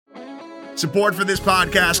Support for this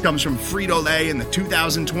podcast comes from Frito-Lay in the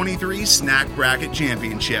 2023 Snack Bracket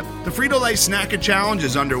Championship. The Frito-Lay Snack-It Challenge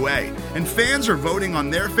is underway, and fans are voting on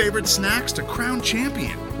their favorite snacks to crown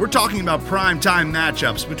champion. We're talking about prime-time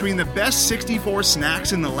matchups between the best 64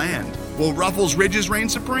 snacks in the land. Will Ruffles Ridges reign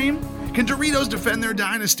supreme? Can Doritos defend their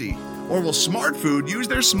dynasty? Or will Smart Food use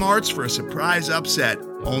their smarts for a surprise upset?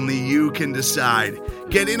 Only you can decide.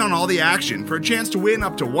 Get in on all the action for a chance to win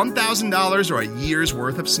up to $1,000 or a year's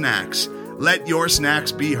worth of snacks. Let your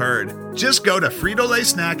snacks be heard. Just go to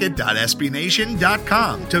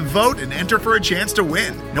fritolaysnacket.sbnation.com to vote and enter for a chance to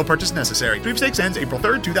win. No purchase necessary. Sweepstakes ends April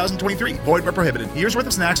 3rd, 2023. Void where prohibited. Year's worth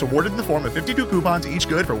of snacks awarded in the form of 52 coupons, each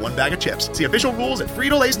good for one bag of chips. See official rules at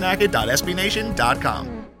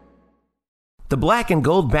fritolaysnacket.sbnation.com. The Black and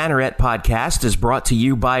Gold Banneret podcast is brought to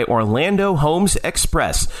you by Orlando Homes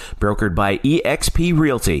Express, brokered by eXp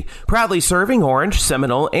Realty, proudly serving Orange,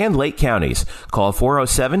 Seminole, and Lake counties. Call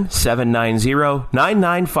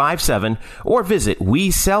 407-790-9957 or visit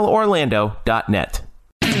WeSellOrlando.net.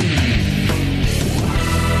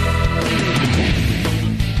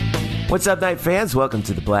 What's up, Night fans? Welcome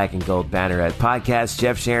to the Black and Gold Banneret podcast.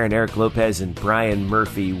 Jeff Sharon, Eric Lopez, and Brian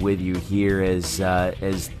Murphy with you here as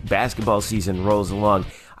basketball season rolls along.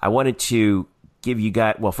 I wanted to give you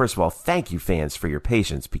guys, well, first of all, thank you, fans, for your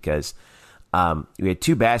patience, because we had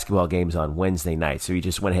two basketball games on Wednesday night, so we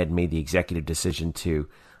just went ahead and made the executive decision to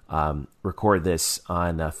record this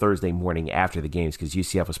on Thursday morning after the games, because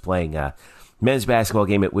UCF was playing a men's basketball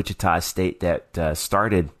game at Wichita State that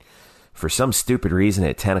started for some stupid reason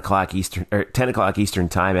at 10 o'clock Eastern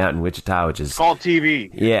time out in Wichita, which is called TV.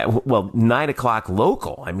 Yeah, well, 9 o'clock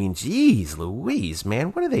local. I mean, geez, Louise,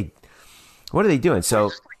 man, what are they doing? So,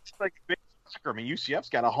 it's like, I mean, UCF's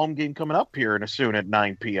got a home game coming up here soon at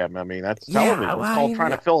 9 p.m. I mean, that's television. It's called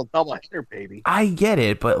trying to fill a doubleheader, baby. I get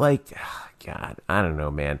it, but like, God, I don't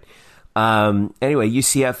know, man. Anyway,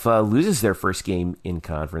 UCF loses their first game in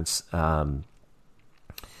conference,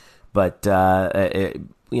 but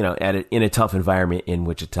in a tough environment in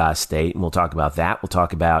Wichita State, and we'll talk about that. We'll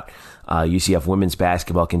talk about UCF women's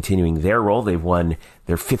basketball continuing their role. They've won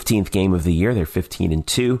their 15th game of the year. They're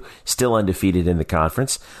 15-2, still undefeated in the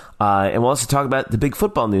conference. And we'll also talk about the big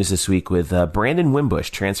football news this week with Brandon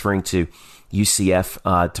Wimbush transferring to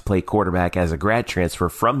UCF to play quarterback as a grad transfer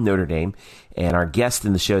from Notre Dame. And our guest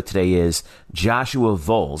in the show today is Joshua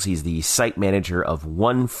Vowles. He's the site manager of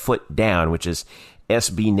 1 Foot Down, which is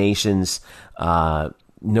SB Nation's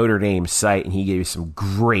Notre Dame site, and he gave you some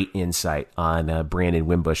great insight on Brandon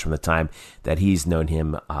Wimbush from the time that he's known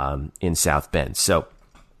him in South Bend. So,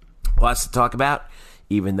 lots to talk about,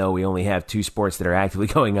 even though we only have two sports that are actively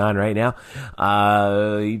going on right now.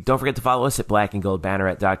 Don't forget to follow us at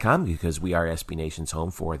blackandgoldbanneret.com, because we are SB Nation's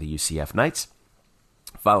home for the UCF Knights.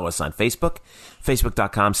 Follow us on Facebook,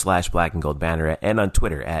 facebook.com/blackandgoldbanneret, and on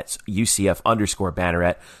Twitter at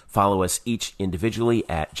UCF_Banneret. Follow us each individually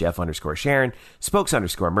at Jeff_Sharon,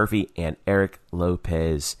 Spokes_Murphy, and Eric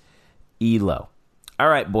Lopez Elo. All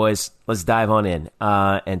right, boys, let's dive on in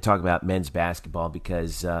and talk about men's basketball,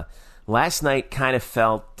 because last night kind of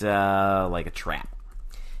felt like a trap.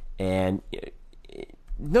 And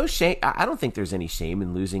no shame. I don't think there's any shame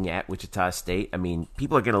in losing at Wichita State. I mean,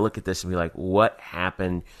 people are going to look at this and be like, what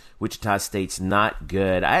happened? Wichita State's not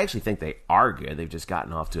good. I actually think they are good. They've just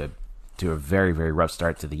gotten off to a very, very rough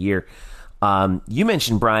start to the year. You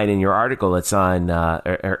mentioned, Brian, in your article that's on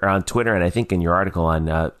on Twitter, and I think in your article on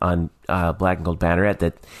Black and Gold Banneret,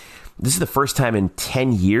 that this is the first time in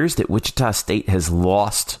 10 years that Wichita State has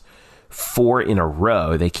lost 4 in a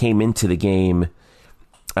row. They came into the game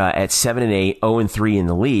at 7-8, 0-3 in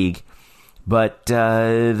the league, but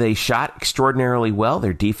they shot extraordinarily well.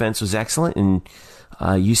 Their defense was excellent, and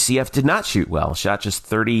UCF did not shoot well. Shot just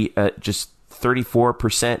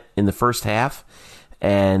 34% in the first half,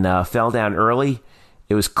 and fell down early.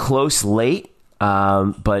 It was close late,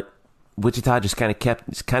 but Wichita just kind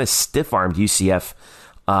of stiff-armed UCF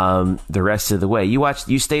the rest of the way.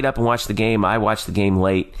 You stayed up and watched the game. I watched the game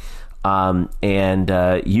late. And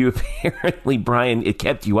you apparently, Brian, it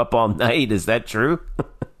kept you up all night. Is that true?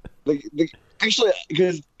 Actually,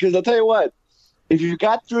 because I'll tell you what, if you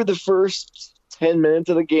got through the first 10 minutes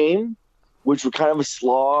of the game, which were kind of a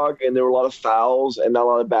slog and there were a lot of fouls and not a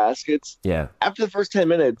lot of baskets, yeah. After the first 10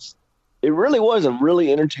 minutes, it really was a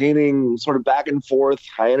really entertaining sort of back and forth,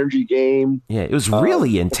 high energy game. Yeah, it was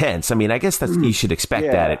really intense. I mean, I guess that's you should expect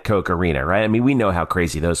that at Coke Arena, right? I mean, we know how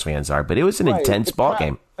crazy those fans are, but it was an intense ball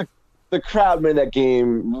game. The crowd made that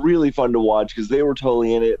game really fun to watch because they were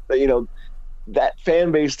totally in it. But, that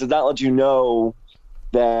fan base does not let you know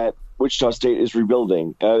that Wichita State is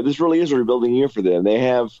rebuilding. This really is a rebuilding year for them. They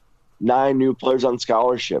have 9 new players on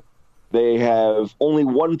scholarship. they have only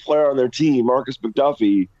one player on their team, Marcus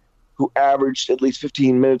McDuffie, who averaged at least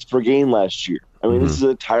 15 minutes per game last year. I mean, this is an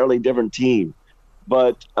entirely different team.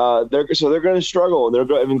 But they're going to struggle, and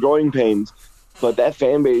they're having growing pains. But that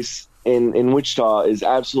fan base in Wichita is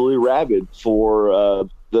absolutely rabid for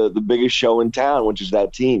the biggest show in town, which is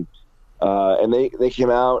that team. And they came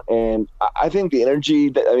out, and I think the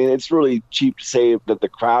energy, it's really cheap to say that the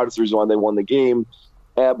crowd is the reason why they won the game.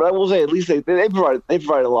 But I will say, at least they provided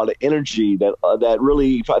a lot of energy that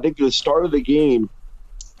really, I think, for the start of the game,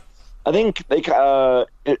 I think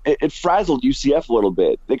it frazzled UCF a little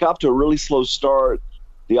bit. They got off to a really slow start.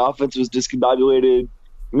 The offense was discombobulated.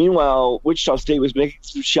 Meanwhile, Wichita State was making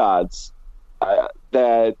some shots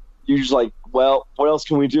that you're just like, well, what else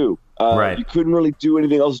can we do? Right. You couldn't really do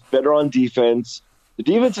anything else better on defense. The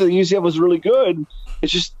defense of the UCF was really good.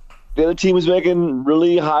 It's just the other team was making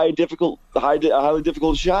really highly difficult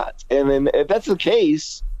shots. And then if that's the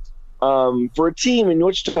case, for a team in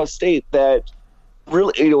Wichita State that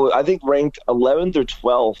really, I think ranked 11th or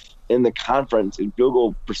 12th in the conference in field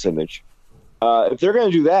goal percentage, if they're going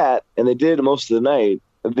to do that, and they did most of the night,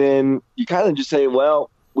 then you kind of just say, well,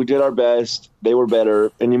 we did our best, they were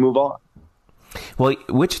better, and you move on. Well,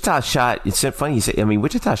 Wichita shot, it's funny you say,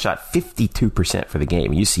 Wichita shot 52% for the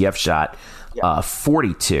game. UCF shot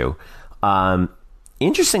 42.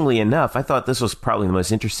 Interestingly enough, I thought this was probably the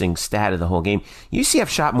most interesting stat of the whole game. UCF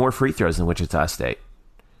shot more free throws than Wichita State.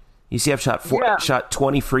 UCF shot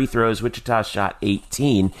 20 free throws. Wichita shot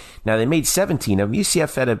 18. Now, they made 17 of them.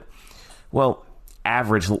 UCF had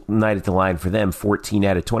average night at the line for them, 14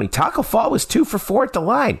 out of 20. Taco Fall was 2 for 4 at the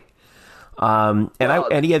line. And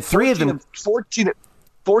he had 3 of them.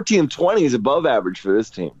 14 and 20 is above average for this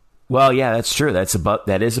team. Well, yeah, that's true.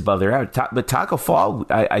 That is above their average. But Taco Fall,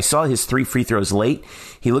 I saw his 3 free throws late.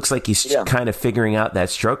 He looks like he's kind of figuring out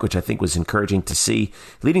that stroke, which I think was encouraging to see.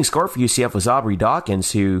 Leading scorer for UCF was Aubrey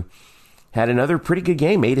Dawkins, who had another pretty good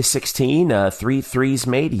game, 8 of 16, 3 threes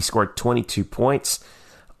made. He scored 22 points.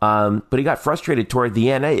 But he got frustrated toward the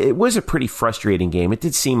end. It was a pretty frustrating game. It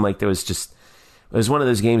did seem like it was one of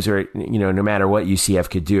those games where, no matter what UCF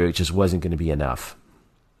could do, it just wasn't going to be enough.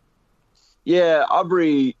 Yeah,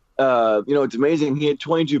 Aubrey, it's amazing. He had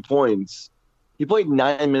 22 points. He played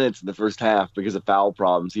 9 minutes in the first half because of foul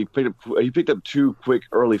problems. He picked up 2 quick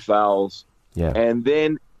early fouls. Yeah. And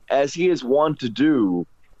then, as he is wont to do,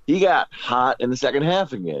 he got hot in the second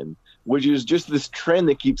half again, which is just this trend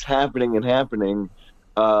that keeps happening and happening.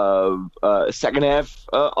 Second half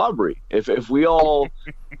Aubrey. If we all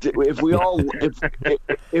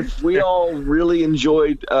really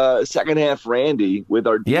enjoyed second half Randy with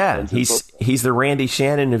our defense, he's the Randy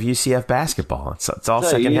Shannon of UCF basketball. It's all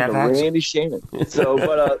second half action. Randy Shannon. So,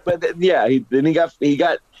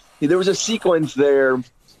 there was a sequence there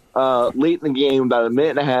late in the game, about a minute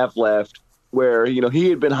and a half left, where he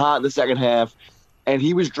had been hot in the second half. And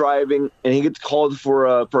he was driving, and he gets called for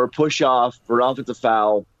a push-off for an offensive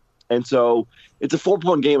foul. And so it's a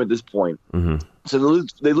 4-point game at this point. Mm-hmm. So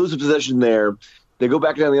they lose the possession there. They go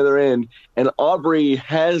back down the other end, and Aubrey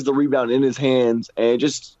has the rebound in his hands, and it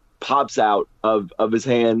just pops out of his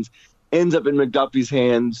hands, ends up in McDuffie's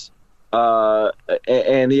hands,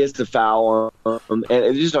 and he has to foul him. And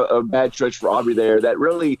it's just a bad stretch for Aubrey there. That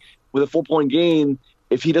really, with a 4-point game,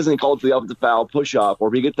 if he doesn't call it for the offensive foul push-off, or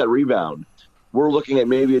if he gets that rebound, we're looking at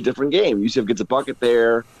maybe a different game. UCF gets a bucket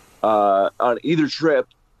there on either trip,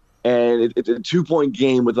 and it's a 2-point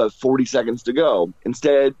game with 40 seconds to go.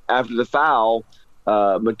 Instead, after the foul,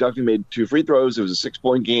 McDuffie made 2 free throws. It was a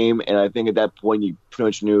 6-point game, and I think at that point you pretty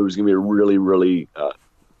much knew it was going to be really, really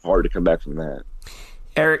hard to come back from that.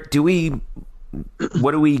 Eric,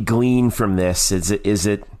 what do we glean from this? Is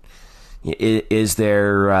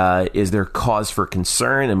there cause for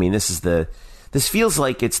concern? This feels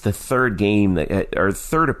like it's the third game or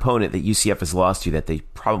third opponent that UCF has lost to that they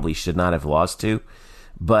probably should not have lost to.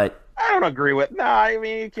 But I don't agree with. No, I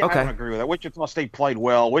don't agree with that. Wichita State played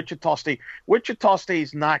well. Wichita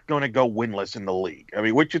State's not going to go winless in the league.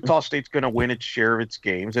 Wichita State's going to win its share of its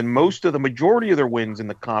games, and the majority of their wins in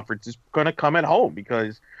the conference is going to come at home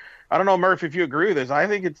because I don't know, Murph, if you agree with this. I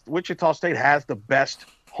think Wichita State has the best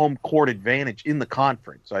home court advantage in the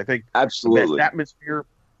conference. I think absolutely that atmosphere.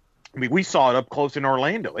 We saw it up close in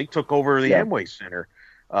Orlando. They took over the Amway Center,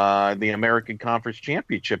 the American Conference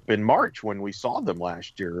Championship in March when we saw them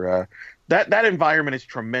last year. That environment is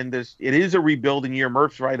tremendous. It is a rebuilding year.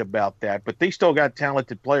 Murph's right about that, but they still got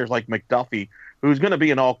talented players like McDuffie, who's going to be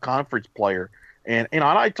an all-conference player. And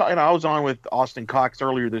I was on with Austin Cox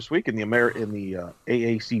earlier this week in the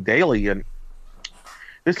AAC Daily, and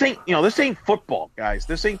this ain't football, guys.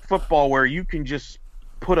 This ain't football where you can just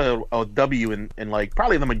put a W in like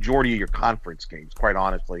probably the majority of your conference games, quite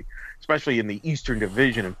honestly, especially in the Eastern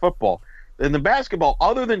Division in football. In the basketball,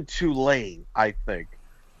 other than Tulane, I think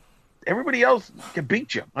everybody else can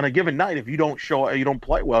beat you on a given night if you don't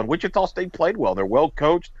play well. And Wichita State played well. They're well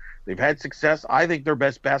coached. They've had success. I think their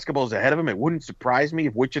best basketball is ahead of them. It wouldn't surprise me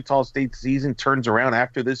if Wichita State's season turns around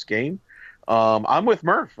after this game. I'm with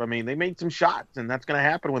Murph. I mean, they made some shots, and that's going to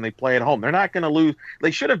happen when they play at home. They're not going to lose.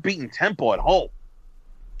 They should have beaten Temple at home.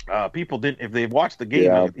 People didn't. If they've watched the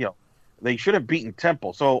game, they should have beaten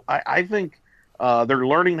Temple. So I think they're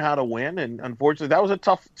learning how to win, and unfortunately, that was a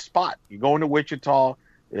tough spot. You go into Wichita,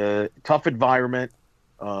 tough environment,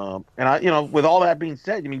 and with all that being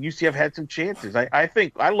said, I mean, UCF had some chances. I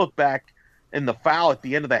think I look back in the foul at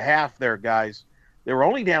the end of the half there, guys. They were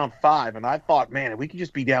only down 5, and I thought, man, if we could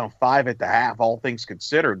just be down 5 at the half, all things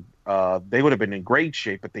considered, they would have been in great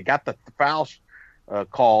shape. But they got the foul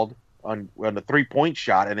called on the 3-point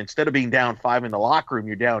shot, and instead of being down 5 in the locker room,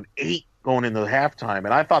 you're down 8 going into the halftime.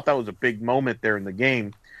 And I thought that was a big moment there in the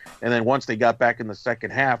game. And then once they got back in the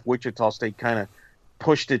second half, Wichita State kind of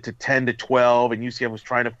pushed it to 10-12, and UCF was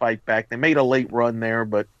trying to fight back. They made a late run there,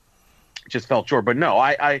 but just fell short. But no,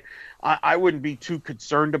 I wouldn't be too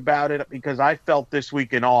concerned about it, because I felt this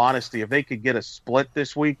week, in all honesty, if they could get a split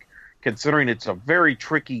this week, considering it's a very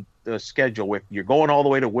tricky schedule with you're going all the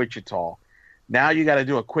way to Wichita. Now you got to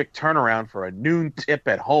do a quick turnaround for a noon tip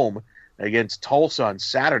at home against Tulsa on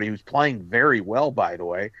Saturday, who's playing very well, by the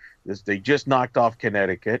way. They just knocked off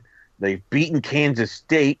Connecticut. They've beaten Kansas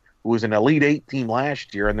State, who was an Elite 8 team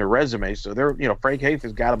last year in their resume. So Frank Haith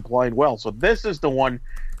has got them playing well. So this is the one,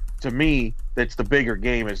 to me, that's the bigger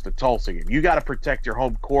game, is the Tulsa game. You got to protect your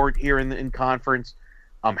home court here in conference.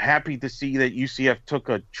 I'm happy to see that UCF took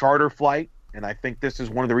a charter flight, and I think this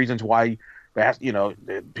is one of the reasons why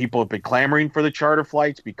people have been clamoring for the charter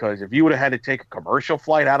flights, because if you would have had to take a commercial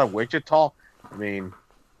flight out of Wichita, I mean,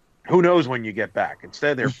 who knows when you get back.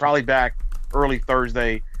 Instead, they're probably back early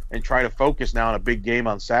Thursday and try to focus now on a big game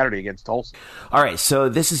on Saturday against Tulsa. All right, so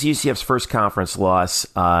this is UCF's first conference loss,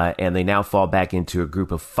 and they now fall back into a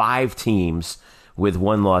group of 5 teams with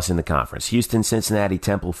 1 loss in the conference. Houston, Cincinnati,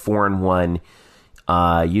 Temple, 4-1.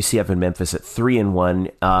 UCF and Memphis at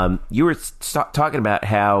 3-1. You were talking about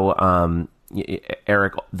how,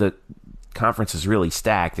 Eric, the conference is really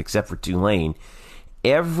stacked except for Tulane.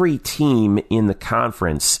 Every team in the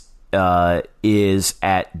conference is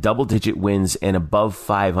at double-digit wins and above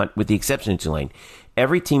 500, with the exception of Tulane.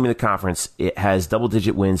 Every team in the conference has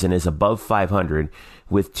double-digit wins and is above 500,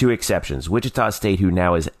 with 2 exceptions: Wichita State, who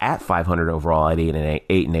now is at 500 overall at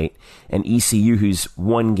 8-8, and ECU, who's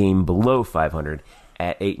 1 game below 500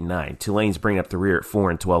 at 8-9. Tulane's bringing up the rear at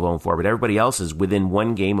 4-12, 0-4, but everybody else is within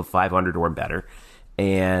 1 game of 500 or better,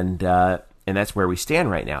 and that's where we stand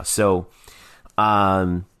right now. So,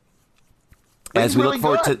 as we look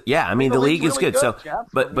forward to, the league is good. So,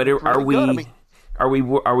 but are we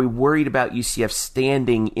worried about UCF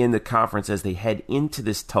standing in the conference as they head into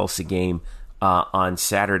this Tulsa game on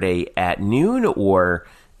Saturday at noon, or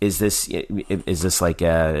is this like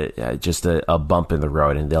just a bump in the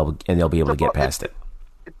road and they'll be able to get past it?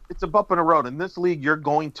 It's a bump in the road. In this league, you're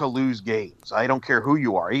going to lose games. I don't care who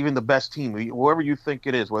you are, even the best team, whoever you think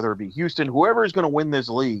it is, whether it be Houston, whoever is going to win this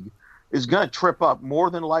league is going to trip up more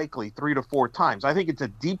than likely 3 to 4 times. I think it's a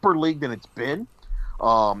deeper league than it's been.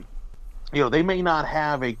 They may not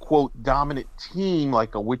have a, quote, dominant team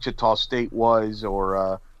like a Wichita State was,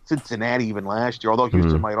 or Cincinnati even last year, although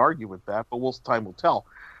Houston might argue with that, but time will tell.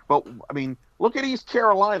 But, I mean, look at East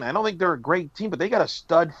Carolina. I don't think they're a great team, but they got a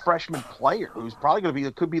stud freshman player who's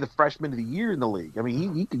probably could be the freshman of the year in the league. I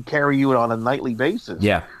mean, he can carry you on a nightly basis.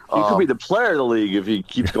 Yeah. He could be the player of the league if he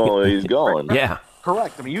keeps going where he's going. Yeah.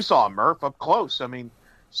 Correct. I mean, you saw Murph up close. I mean,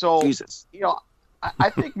 so, Jesus. I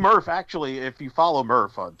think Murph, actually, if you follow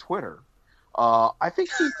Murph on Twitter, I think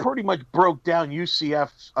he pretty much broke down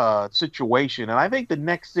UCF's situation. And I think the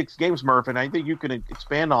next 6 games, Murph, and I think you can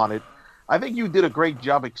expand on it, I think you did a great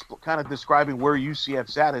job kind of describing where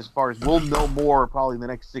UCF's at, as far as we'll know more probably in the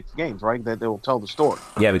next 6 games, right? That they will tell the story.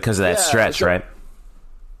 Yeah, because of that stretch, right?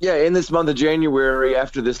 Yeah, in this month of January,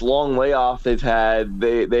 after this long layoff they've had,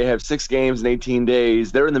 they have 6 games in 18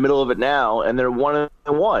 days. They're in the middle of it now, and they're 1-1.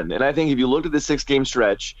 And I think if you look at the 6-game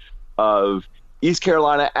stretch of East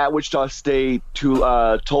Carolina at Wichita State,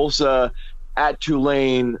 to Tulsa, at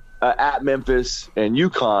Tulane, at Memphis, and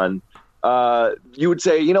UConn, you would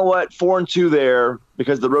say, you know what, 4-2 there,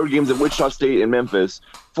 because the road games at Wichita State and Memphis,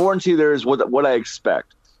 4-2 there is what I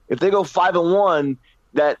expect. If they go 5-1,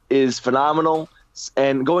 that is phenomenal.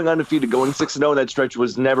 And going undefeated, going 6-0 in that stretch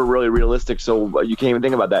was never really realistic, so you can't even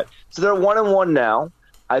think about that. So they're 1-1 now.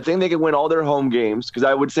 I think they can win all their home games because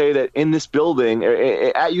I would say that in this building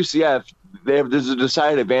at UCF, there's a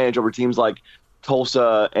decided advantage over teams like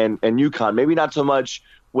Tulsa and UConn. Maybe not so much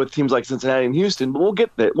with teams like Cincinnati and Houston, but we'll get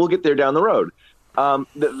there. We'll get there down the road.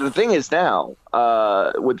 The thing is now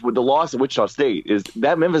with the loss of Wichita State is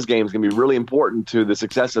that Memphis game is going to be really important to the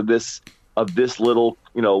success of this little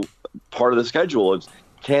part of the schedule. Is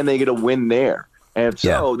can they get a win there? And if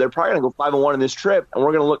so, they're probably going to go 5-1 in this trip, and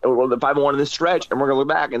we're going to look 5-1 in this stretch, and we're going to look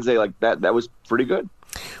back and say like that was pretty good.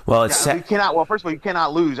 Well, you cannot. Well, first of all, you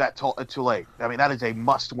cannot lose at Tulane. I mean, that is a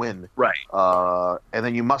must-win, right? And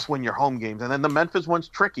then you must win your home games, and then the Memphis one's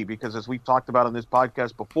tricky because, as we've talked about on this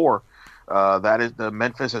podcast before,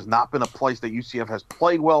 Memphis has not been a place that UCF has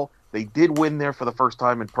played well. They did win there for the first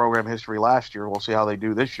time in program history last year. We'll see how they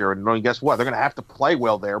do this year. And guess what? They're going to have to play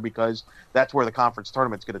well there because that's where the conference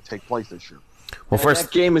tournament's going to take place this year. Well, first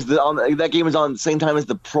that game is on the same time as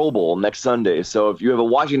the Pro Bowl next Sunday. So if you have a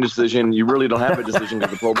watching decision, you really don't have a decision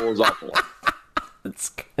because the Pro Bowl is awful.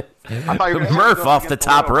 That's good. Murph off the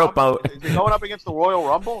top rope. Is he going up against the Royal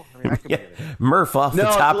Rumble? I mean, Murph off the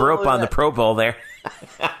top rope on the Pro Bowl there.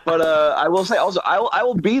 But I will say also, I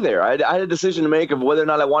will be there. I had a decision to make of whether or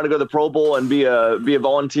not I want to go to the Pro Bowl and be a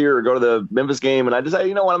volunteer or go to the Memphis game, and I decided,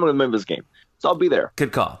 you know what, I'm going to the Memphis game. So I'll be there.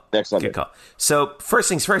 Good call. Next Sunday. Good call. So first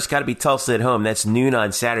things first, got to be Tulsa at home. That's noon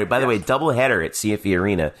on Saturday. By the way, doubleheader at CFE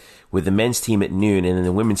Arena with the men's team at noon and then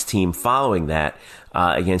the women's team following that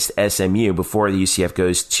against SMU before the UCF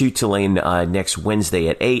goes to Tulane next Wednesday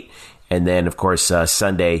at 8. And then, of course,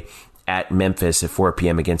 Sunday at Memphis at 4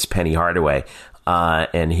 p.m. against Penny Hardaway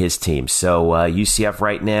and his team. So UCF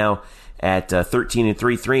right now at 13-3,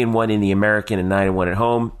 3-1 in the American and 9-1 at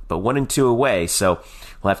home, but 1-2 away. So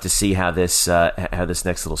we'll have to see how this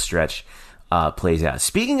next little stretch plays out.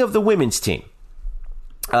 Speaking of the women's team,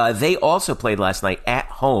 they also played last night at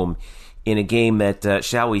home in a game that,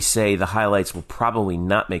 shall we say, the highlights will probably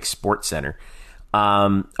not make SportsCenter.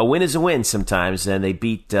 A win is a win sometimes, and they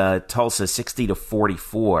beat Tulsa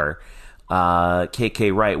 60-44.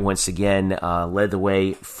 KK Wright once again led the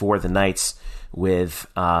way for the Knights with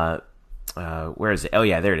where is it? Oh,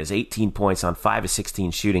 yeah, there it is. 18 points on 5 of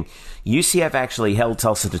 16 shooting. UCF actually held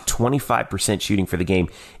Tulsa to 25% shooting for the game,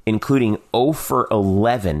 including 0 for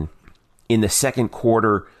 11 in the second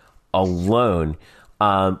quarter alone.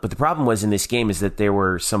 But the problem was in this game is that there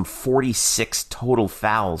were some 46 total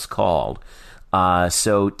fouls called.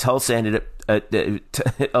 So Tulsa ended up,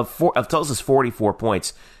 of Tulsa's 44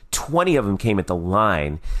 points, 20 of them came at the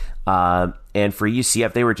line. And for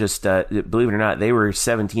UCF, they were just, believe it or not, they were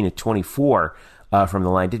 17-24 from the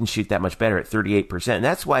line. Didn't shoot that much better at 38%. And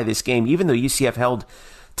that's why this game, even though UCF held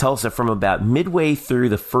Tulsa from about midway through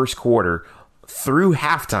the first quarter through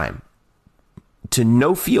halftime to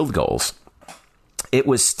no field goals, it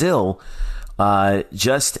was still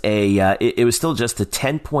just a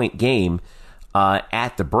 10-point game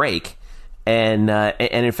at the break. And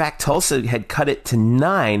in fact, Tulsa had cut it to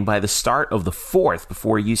 9 by the start of the fourth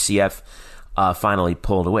before UCF finally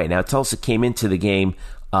pulled away. Now, Tulsa came into the game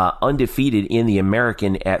undefeated in the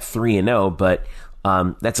American at 3-0, but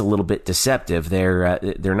that's a little bit deceptive.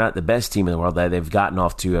 They're not the best team in the world. They've gotten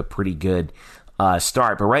off to a pretty good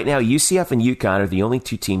start. But right now, UCF and UConn are the only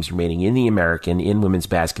two teams remaining in the American in women's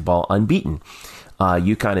basketball unbeaten.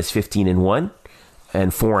 UConn is 15-1.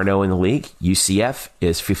 And 4-0 in the league. UCF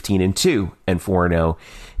is 15-2 and 4-0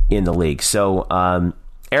 in the league. So,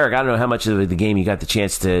 Eric, I don't know how much of the game you got the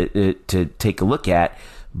chance to take a look at,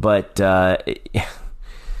 but I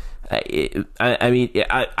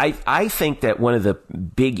think that one of the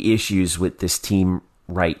big issues with this team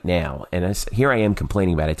right now, and here I am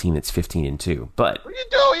complaining about a team that's 15-2, but what do you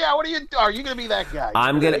do? Yeah, what do you do? Are you going to be that guy?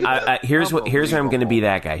 Here's where I'm going to be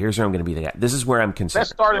that guy. Here's where I'm going to be the guy. This is where I'm concerned.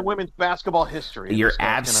 Best start in women's basketball history. You're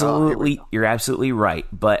absolutely right.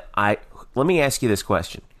 But let me ask you this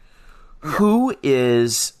question: Who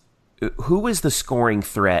is the scoring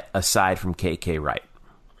threat aside from KK Wright?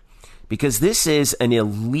 Because this is an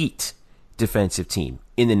elite defensive team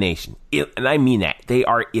in the nation. And I mean that. They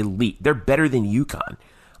are elite. They're better than UConn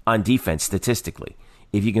on defense statistically,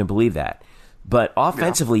 if you can believe that. But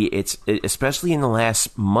offensively, it's especially in the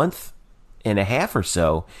last month and a half or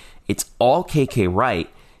so, it's all KK Wright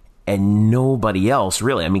and nobody else,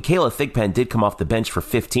 really. I mean, Kayla Thigpen did come off the bench for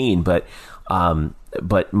 15, but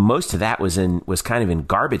most of that was kind of in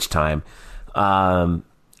garbage time.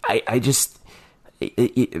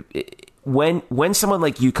 when someone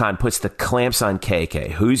like UConn puts the clamps on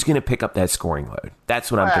KK, who's going to pick up that scoring load?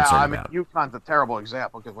 That's what I'm concerned about. UConn's a terrible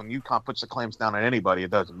example because when UConn puts the clamps down on anybody,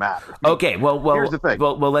 it doesn't matter. Okay, well, here's the thing.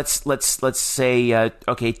 Well, let's say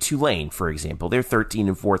Tulane, for example, they're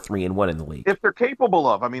 13-4, 3-1 in the league. If they're capable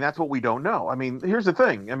of, that's what we don't know. Here's the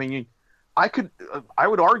thing. I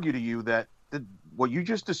would argue to you that what you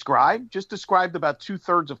just described about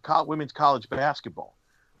 2/3 of women's college basketball.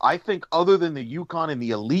 I think other than the UConn and the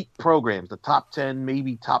elite programs, the top 10,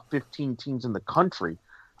 maybe top 15 teams in the country,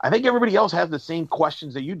 I think everybody else has the same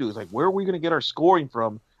questions that you do. It's like, where are we going to get our scoring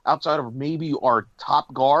from outside of maybe our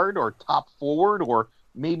top guard or top forward or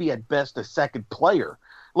maybe at best a second player?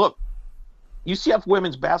 Look, UCF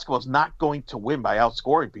women's basketball is not going to win by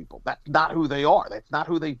outscoring people. That's not who they are. That's not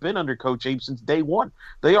who they've been under Coach Abe since day one.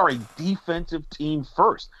 They are a defensive team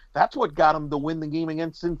first. That's what got them to win the game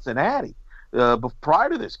against Cincinnati. Prior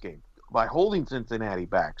to this game, by holding Cincinnati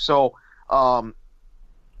back. So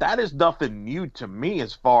that is nothing new to me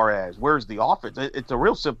as far as where's the offense. It's a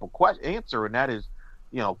real simple answer, and that is,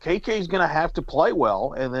 KK is going to have to play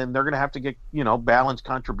well, and then they're going to have to get, balanced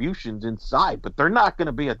contributions inside. But they're not going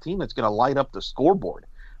to be a team that's going to light up the scoreboard.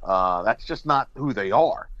 That's just not who they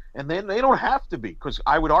are. And then they don't have to be, because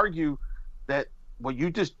I would argue that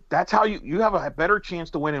that's how you have a better chance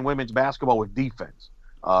to win in women's basketball with defense.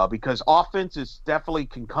 Because offense definitely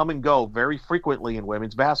can come and go very frequently in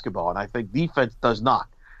women's basketball, and I think defense does not.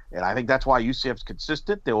 And I think that's why UCF's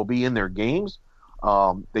consistent. They will be in their games.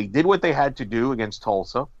 They did what they had to do against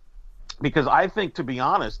Tulsa, because I think, to be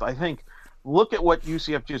honest, look at what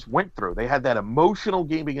UCF just went through. They had that emotional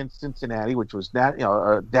game against Cincinnati, which was down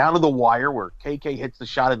to the wire, where KK hits the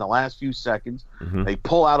shot in the last few seconds. Mm-hmm. They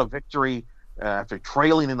pull out a victory after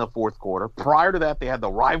trailing in the fourth quarter. Prior to that, they had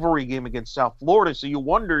the rivalry game against South Florida, so you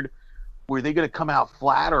wondered, were they going to come out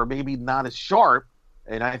flat or maybe not as sharp?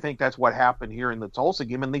 And I think that's what happened here in the Tulsa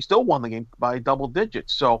game, and they still won the game by double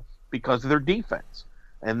digits, so because of their defense,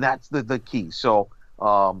 and that's the key. So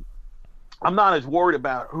I'm not as worried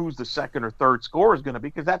about who's the second or third scorer is going to be,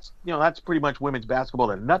 because that's pretty much women's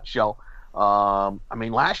basketball in a nutshell.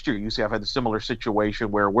 Last year UCF had a similar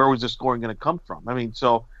situation where was the scoring going to come from?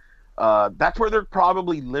 That's where they're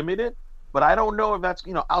probably limited, but I don't know if that's,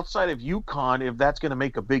 outside of UConn, if that's going to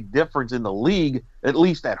make a big difference in the league, at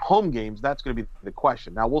least at home games. That's going to be the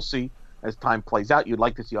question. Now, we'll see as time plays out. You'd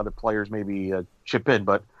like to see other players maybe chip in,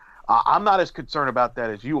 but I'm not as concerned about that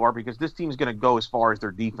as you are, because this team is going to go as far as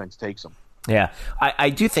their defense takes them. Yeah, I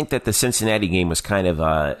do think that the Cincinnati game was kind of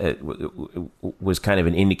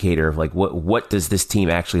an indicator of like what does this team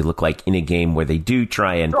actually look like in a game where they do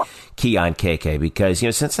try and key on KK, because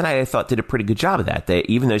Cincinnati, I thought, did a pretty good job of that.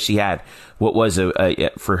 Even though she had what was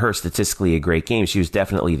for her statistically a great game, she was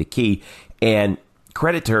definitely the key, and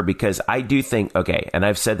credit to her, because I do think, and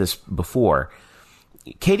I've said this before,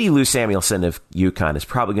 Katie Lou Samuelson of UConn is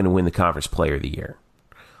probably going to win the Conference Player of the Year,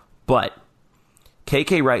 but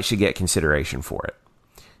KK Wright should get consideration for it,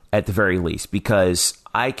 at the very least, because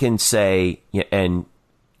I can say, and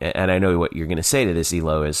I know what you're going to say to this,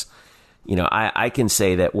 Elo, is, I can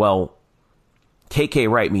say that, well, KK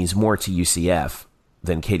Wright means more to UCF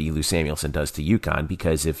than Katie Lou Samuelson does to UConn,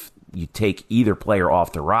 because if you take either player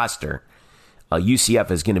off the roster, UCF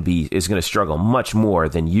is going to struggle much more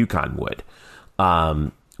than UConn would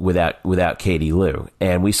without Katie Lou,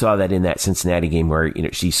 and we saw that in that Cincinnati game where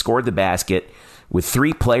she scored the basket with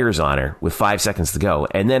 3 players on her with 5 seconds to go,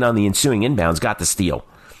 and then on the ensuing inbounds got the steal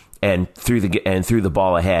and threw the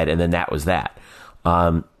ball ahead, and then that was that.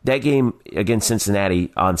 That game against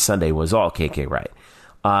Cincinnati on Sunday was all KK Wright.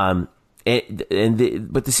 But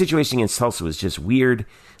the situation against Tulsa was just weird.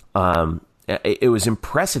 It was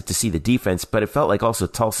impressive to see the defense, but it felt like also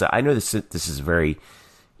Tulsa. I know this is a very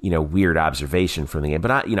weird observation from the game,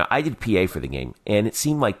 but I did PA for the game, and it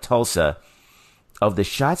seemed like Tulsa, of the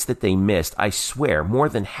shots that they missed, I swear, more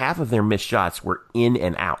than half of their missed shots were in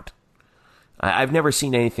and out. I've never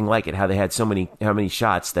seen anything like it, how they had how many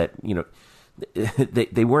shots that,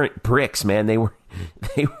 they weren't bricks, man. They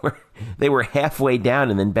were halfway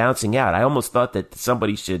down and then bouncing out. I almost thought that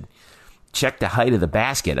somebody should check the height of the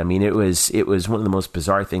basket. It was one of the most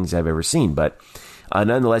bizarre things I've ever seen, but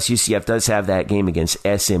nonetheless, UCF does have that game against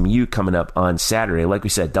SMU coming up on Saturday. Like we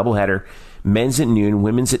said, doubleheader, men's at noon,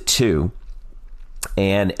 women's at 2.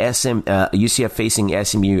 And UCF facing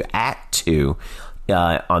SMU at 2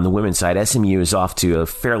 on the women's side. SMU is off to a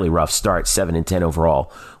fairly rough start, 7-10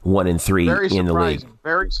 overall, 1-3 in the league.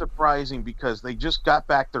 Very surprising, because they just got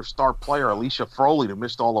back their star player, Alicia Froley, who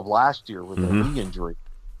missed all of last year with a knee injury.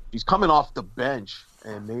 She's coming off the bench,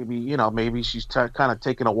 and maybe she's kind of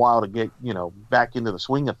taking a while to get back into the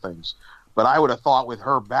swing of things. But I would have thought with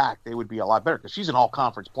her back, they would be a lot better because she's an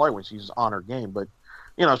all-conference player when she's on her game. But,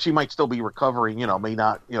 she might still be recovering, may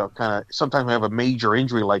not, kind of sometimes we have a major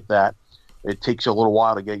injury like that. It takes you a little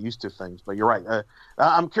while to get used to things. But you're right.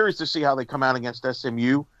 I'm curious to see how they come out against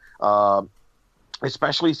SMU,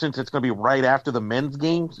 especially since it's going to be right after the men's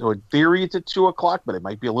game. So in theory, it's at 2 o'clock, but it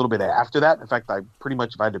might be a little bit after that. In fact, I pretty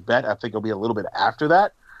much, if I had to bet, I think it'll be a little bit after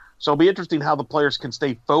that. So it'll be interesting how the players can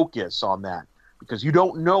stay focused on that because you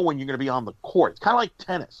don't know when you're going to be on the court. It's kind of like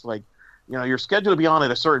tennis. Like, you're scheduled to be on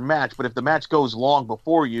at a certain match, but if the match goes long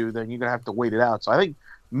before you, then you're going to have to wait it out. So I think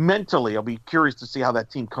mentally, I'll be curious to see how that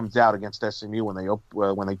team comes out against SMU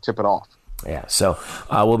when they tip it off. Yeah, so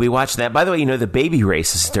we'll be watching that. By the way, the baby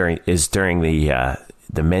race is during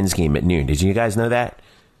the men's game at noon. Did you guys know that?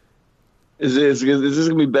 Is this going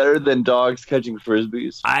to be better than dogs catching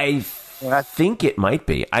frisbees? I think it might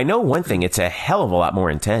be. I know one thing. It's a hell of a lot more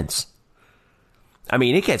intense. I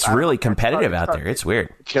mean, it gets really competitive out there. It's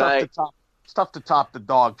weird. It's tough to top the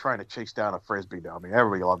dog trying to chase down a frisbee, though. I mean,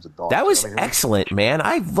 everybody loves a dog. That was excellent, man.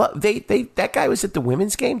 I love that guy was at the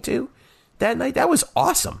women's game too that night. That was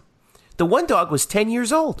awesome. The one dog was 10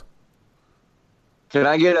 years old. Can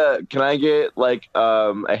I get like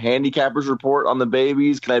a handicapper's report on the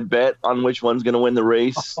babies? Can I bet on which one's going to win the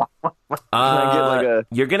race?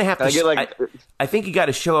 You're going to have to. I think you got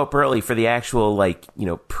to show up early for the actual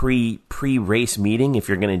pre-race meeting if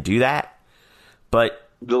you're going to do that. But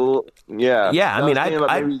yeah. I mean,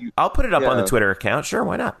 I'll put it up on the Twitter account. Sure,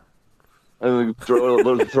 why not? Throw a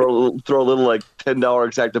little like $10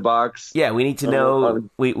 exacta box. Yeah, we need to know.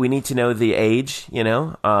 We need to know the age.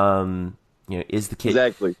 Is the kid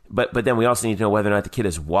exactly? But then we also need to know whether or not the kid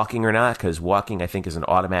is walking or not, because walking, I think, is an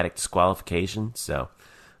automatic disqualification. So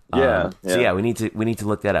we need to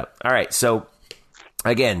look that up. All right, so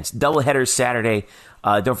again, double headers Saturday.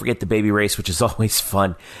 Don't forget the baby race, which is always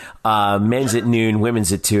fun. Men's at noon,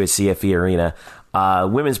 women's at 2 at CFE Arena.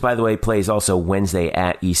 Women's, by the way, plays also Wednesday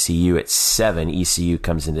at ECU at 7. ECU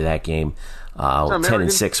comes into that game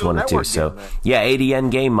 10-6, 1-2. So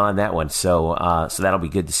ADN game on that one. So that'll be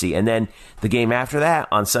good to see. And then the game after that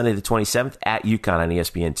on Sunday the 27th at UConn on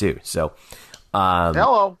ESPN2. So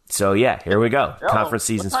hello. So here we go. Hello. Conference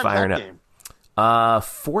season's firing up.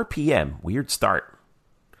 4 p.m. Weird start.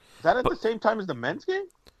 Is that at the same time as the men's game?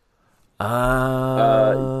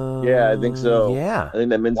 Yeah, I think so. Yeah, I think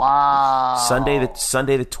that men's Sunday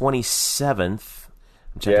the 27th.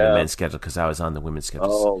 I'm checking the men's schedule because I was on the women's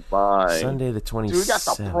schedule. Oh my! Sunday the 27th. Dude, we got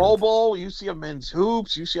the Pro Bowl. UCF men's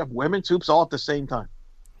hoops. UCF women's hoops all at the same time.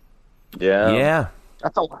 Yeah.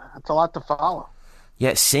 That's a lot to follow.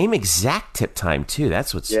 Yeah, same exact tip time too.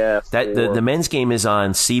 That's what's the men's game is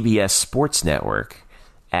on CBS Sports Network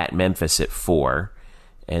at Memphis at 4.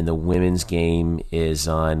 And the women's game is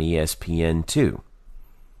on ESPN2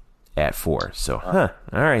 at 4. So, all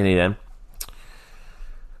right, then.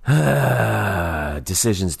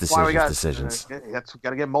 Decisions. That's got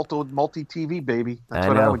to get multi TV, baby. That's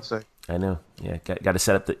what I would say. I know. Yeah, got to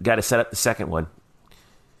set up the second one.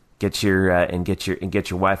 Get your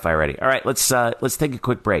Wi-Fi ready. All right, let's take a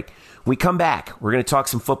quick break. When we come back, we're going to talk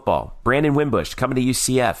some football. Brandon Wimbush coming to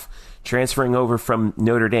UCF. Transferring over from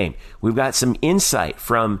Notre Dame. We've got some insight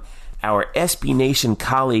from our SB Nation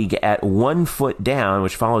colleague at One Foot Down,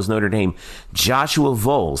 which follows Notre Dame. Joshua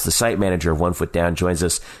Vowles, the site manager of One Foot Down, joins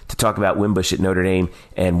us to talk about Wimbush at Notre Dame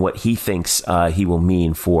and what he thinks he will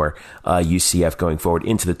mean for UCF going forward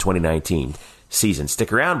into the 2019 season.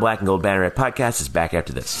 Stick around. Black and Gold Banneret Podcast is back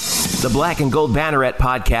after this. The Black and Gold Banneret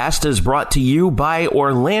Podcast is brought to you by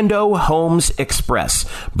Orlando Homes Express,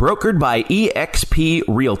 brokered by eXp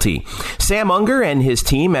Realty. Sam Unger and his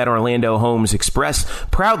team at Orlando Homes Express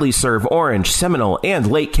proudly serve Orange, Seminole, and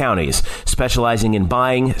Lake counties, specializing in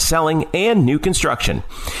buying, selling, and new construction.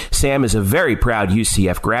 Sam is a very proud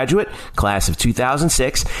UCF graduate, class of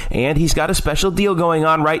 2006, and he's got a special deal going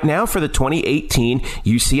on right now for the 2018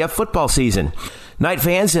 UCF football season. Night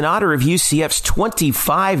fans, in honor of UCF's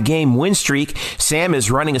 25-game win streak, Sam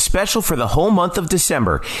is running a special for the whole month of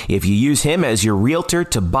December. If you use him as your realtor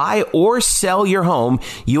to buy or sell your home,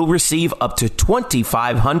 you'll receive up to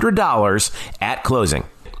 $2,500 at closing.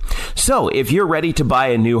 So, if you're ready to buy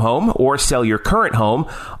a new home or sell your current home,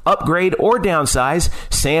 upgrade or downsize,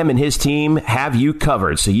 Sam and his team have you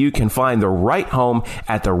covered so you can find the right home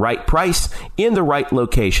at the right price in the right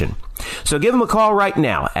location. So give them a call right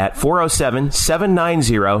now at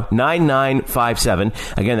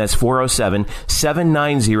 407-790-9957. Again, that's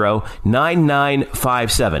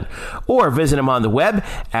 407-790-9957. Or visit them on the web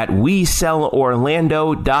at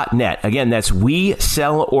WeSellOrlando.net. Again, that's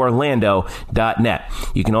WeSellOrlando.net.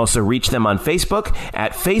 You can also reach them on Facebook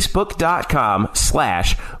at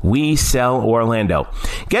Facebook.com/WeSellOrlando.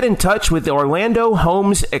 Get in touch with the Orlando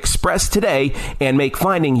Homes Express today and make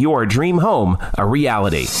finding your dream home a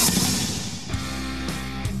reality.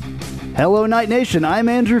 Hello, Night Nation. I'm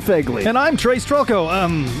Andrew Fegley. And I'm Trey Strelko.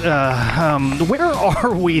 Where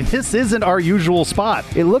are we? This isn't our usual spot.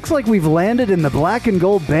 It looks like we've landed in the Black and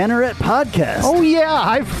Gold Banneret podcast. Oh, yeah.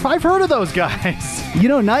 I've heard of those guys. You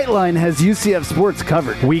know, Nightline has UCF sports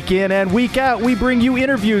covered. Week in and week out, we bring you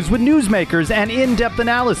interviews with newsmakers and in-depth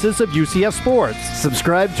analysis of UCF sports.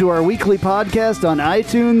 Subscribe to our weekly podcast on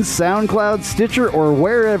iTunes, SoundCloud, Stitcher, or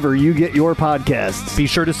wherever you get your podcasts. Be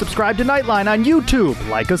sure to subscribe to Nightline on YouTube,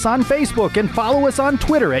 like us on Facebook, and follow us on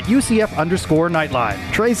Twitter at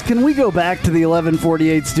UCF_Nightline. Trace, can we go back to the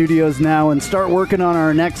 1148 studios now and start working on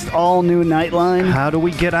our next all-new Nightline? How do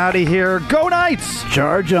we get out of here? Go Knights!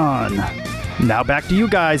 Charge on. Now back to you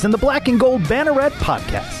guys in the Black and Gold Banneret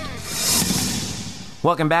podcast.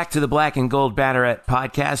 Welcome back to the Black and Gold Banneret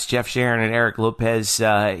podcast. Jeff Sharon and Eric Lopez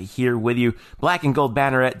here with you.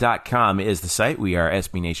 blackandgoldbanneret.com is the site. We are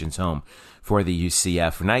SB Nation's home for the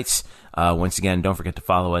UCF Knights. Once again, don't forget to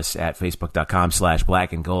follow us at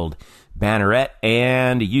facebook.com/blackandgoldbanneret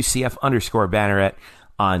and UCF_Banneret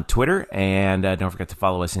on Twitter. And don't forget to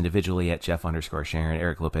follow us individually at Jeff_Sharon,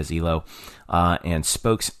 Eric Lopez Elo, and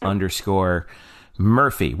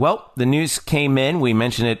Spokes_Murphy. Well, the news came in. We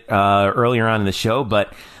mentioned it earlier on in the show,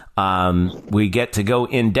 but we get to go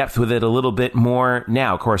in depth with it a little bit more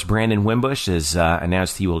now. Of course, Brandon Wimbush has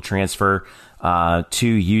announced he will transfer to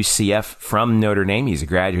UCF from Notre Dame. He's a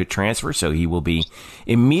graduate transfer, so he will be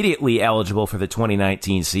immediately eligible for the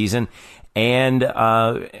 2019 season. And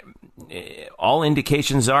all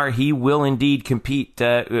indications are he will indeed compete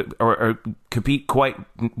or compete quite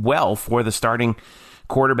well for the starting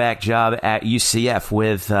quarterback job at UCF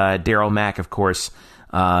with Darryl Mack, of course,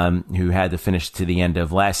 who had to finish to the end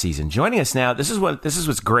of last season. Joining us now, this is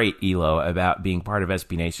what's great, Elo, about being part of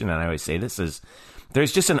SB Nation, and I always say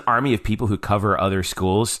there's just an army of people who cover other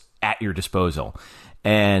schools at your disposal.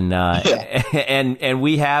 And and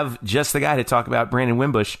we have just the guy to talk about Brandon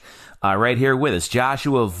Wimbush right here with us,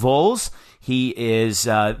 Joshua Vowles. He is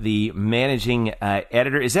the managing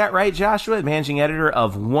editor. Is that right, Joshua? Managing editor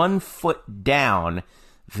of One Foot Down,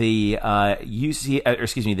 the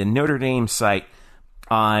the Notre Dame site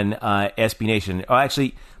on SB Nation. Oh,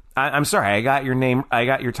 actually, I'm sorry, I got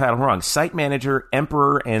your title wrong. Site manager,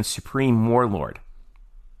 emperor, and supreme warlord.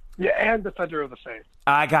 Yeah, and defender of the faith.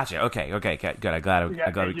 I got you. Okay, good. I got it.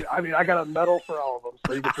 I got a medal for all of them,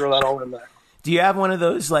 so you can throw that all in there. Do you have one of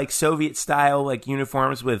those like Soviet style like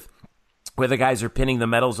uniforms where the guys are pinning the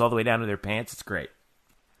medals all the way down to their pants? It's great.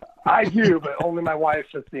 I do, but only my wife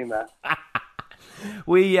has seen that.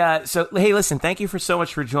 So hey, listen, thank you so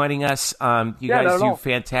much for joining us. You guys do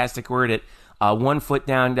fantastic work at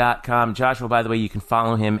onefootdown.com. Joshua, by the way, you can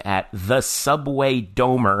follow him at the Subway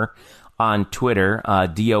Domer on Twitter,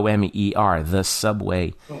 Domer, the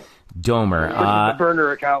Subway Domer. The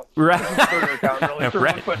burner account. Right. Burner account, really,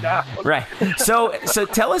 right. Foot down. Right. So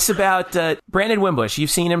tell us about Brandon Wimbush.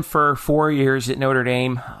 You've seen him for 4 years at Notre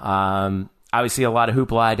Dame. Obviously, a lot of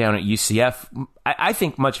hoopla down at UCF. I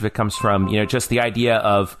think much of it comes from just the idea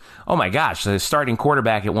of, oh my gosh, the starting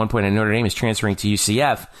quarterback at one point at Notre Dame is transferring to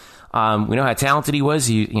UCF. We know how talented he was.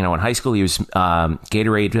 In high school, he was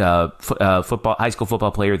Gatorade high school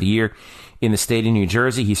football player of the year in the state of New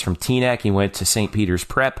Jersey. He's from Teaneck. He went to St. Peter's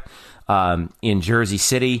Prep in Jersey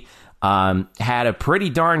City. Had a pretty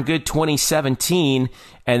darn good 2017,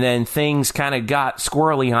 and then things kind of got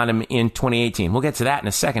squirrely on him in 2018. We'll get to that in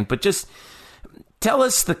a second, but just tell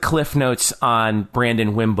us the cliff notes on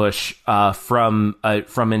Brandon Wimbush from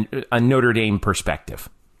a Notre Dame perspective.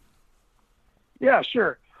 Yeah,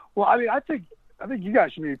 sure. Well, I mean, I think you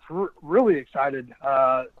guys should be really excited,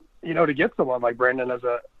 to get someone like Brandon as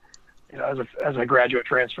a graduate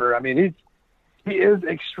transfer. I mean, he is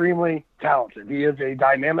extremely talented. He is a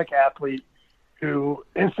dynamic athlete who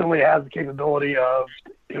instantly has the capability of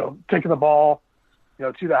taking the ball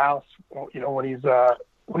to the house when he's on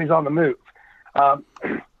the move.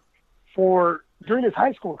 During his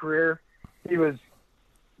high school career, he was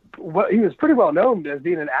pretty well known as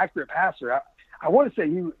being an accurate passer. I want to say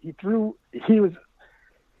he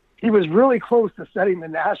was really close to setting the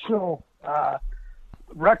national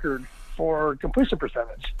record for completion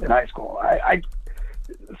percentage in high school.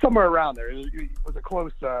 somewhere around there. It was a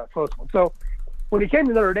close one. So when he came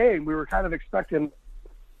to Notre Dame, we were kind of expecting,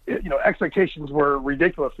 expectations were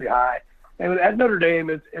ridiculously high. And at Notre Dame,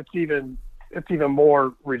 it's even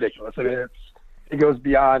more ridiculous. I mean, it goes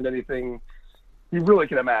beyond anything you really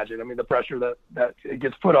can imagine. I mean, the pressure that it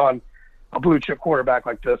gets put on a blue chip quarterback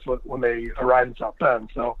like this when they arrive in South Bend.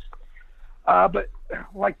 So, but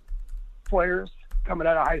like players coming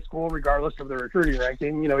out of high school, regardless of their recruiting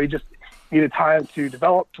ranking, he just needed time to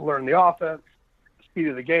develop, to learn the offense, the speed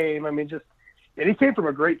of the game. I mean, and he came from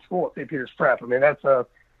a great school at St. Peter's Prep. I mean, that's a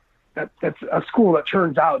school that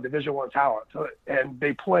turns out Division I talent, and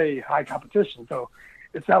they play high competition. So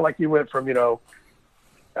it's not like he went from Indiana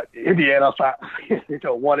to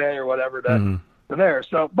 1A or whatever to there.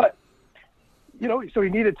 So, but so he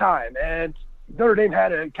needed time, and Notre Dame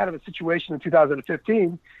had a kind of a situation in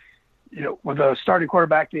 2015. With a starting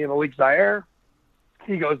quarterback being Malik Zaire,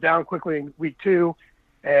 he goes down quickly in week 2,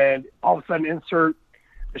 and all of a sudden insert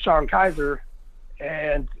Deshaun Kaiser,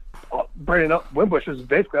 and Brandon Wimbush was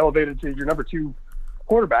basically elevated to your number 2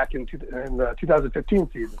 quarterback in the 2015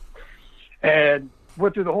 season, and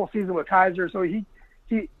went through the whole season with Kaiser. So he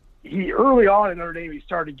early on in Notre Dame, he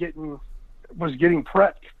started was getting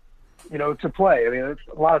prepped, to play. I mean,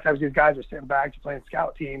 a lot of times these guys are sent back to playing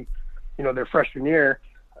scout team, their freshman year.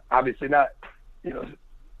 Obviously not,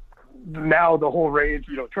 now the whole rage,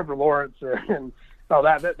 Trevor Lawrence and all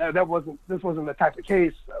this wasn't the type of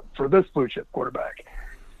case for this blue chip quarterback.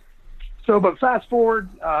 So, but fast forward,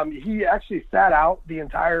 he actually sat out the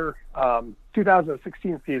entire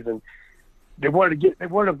 2016 season. They wanted to get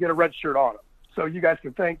a red shirt on him. So you guys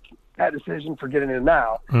can thank that decision for getting in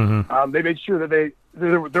now. Mm-hmm. They made sure that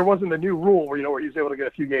there wasn't a new rule where he was able to get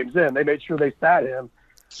a few games in. They made sure they sat him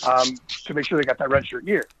to make sure they got that red shirt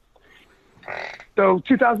year. So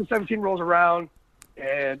 2017 rolls around,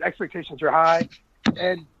 and expectations are high,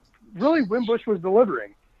 and really Wimbush was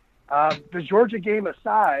delivering. The Georgia game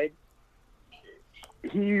aside,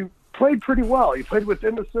 he played pretty well. He played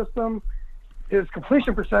within the system. His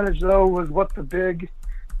completion percentage, though, was what the big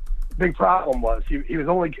problem was. He was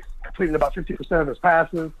only completing about 50% of his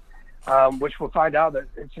passes, which we'll find out that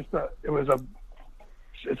it's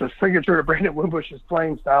a signature to Brandon Wimbush's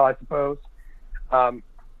playing style, I suppose. And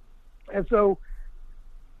so,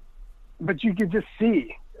 but you could just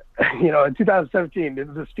see, in 2017, it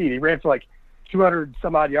was his speed. He ran for like 200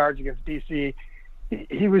 some odd yards against DC.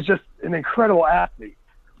 He was just an incredible athlete,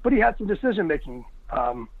 but he had some decision-making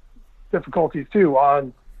difficulties too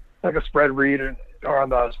on like a spread read or on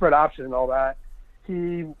the spread option and all that.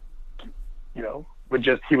 He,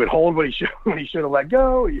 would hold when he should have let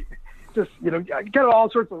go. He just, got all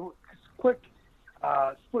sorts of quick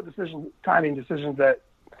split timing decisions that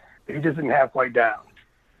he just didn't have quite down.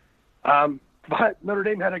 But Notre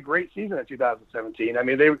Dame had a great season in 2017. I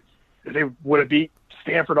mean, they would have beat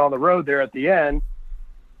Stanford on the road there at the end.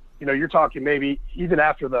 You're talking maybe even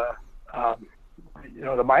after the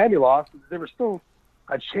Miami loss, there was still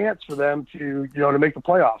a chance for them to make the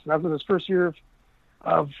playoffs. And that was his first year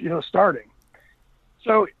of starting.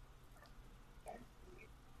 So,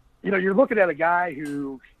 you're looking at a guy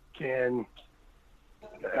who can,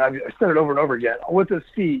 I said it over and over again, with his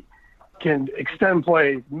feet, can extend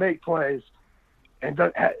plays, make plays, and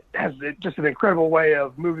has just an incredible way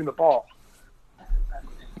of moving the ball.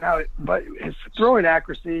 Now, but his throwing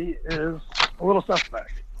accuracy is a little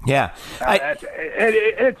suspect. Yeah,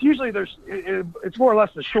 it's usually it's more or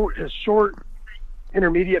less his short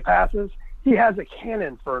intermediate passes. He has a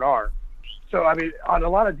cannon for an arm. So I mean, on a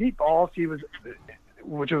lot of deep balls,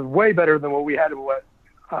 which was way better than what we had in what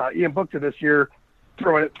Ian Book did this year,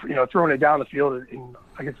 throwing it down the field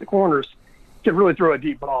against the corners. Can really throw a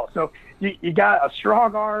deep ball. So you got a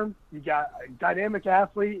strong arm, you got a dynamic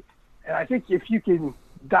athlete, and I think if you can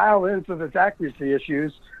dial into his accuracy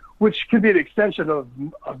issues, which could be an extension of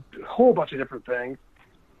a whole bunch of different things,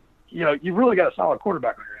 you really got a solid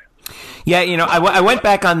quarterback on your hands. Yeah, I went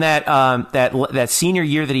back on that senior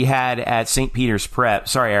year that he had at St. Peter's Prep.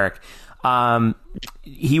 Sorry, Eric.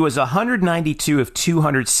 He was 192 of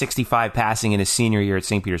 265 passing in his senior year at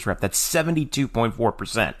St. Peter's Prep. That's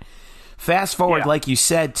 72.4%. Fast forward, like you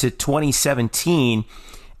said, to 2017,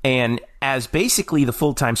 and as basically the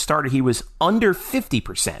full-time starter, he was under 50%,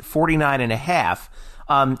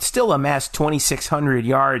 49.5%. Still amassed 2,600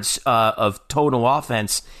 yards of total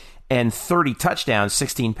offense and 30 touchdowns,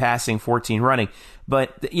 16 passing, 14 running.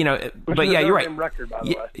 But yeah, you're right. Record, by the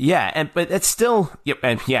way. Yeah, but it's still,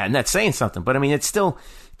 and that's saying something. But I mean, it's still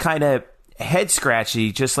kind of head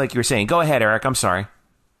scratchy, just like you were saying. Go ahead, Eric. I'm sorry.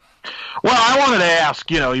 Well, I wanted to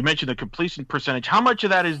ask, you mentioned the completion percentage. How much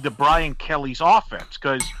of that is the Brian Kelly's offense?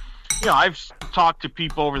 Because I've talked to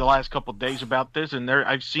people over the last couple of days about this, and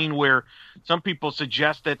I've seen where some people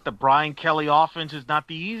suggest that the Brian Kelly offense is not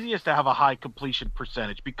the easiest to have a high completion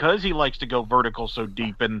percentage because he likes to go vertical so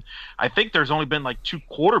deep. And I think there's only been like 2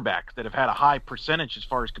 quarterbacks that have had a high percentage as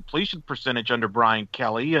far as completion percentage under Brian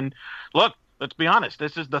Kelly. And look, let's be honest,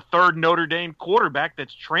 this is the 3rd Notre Dame quarterback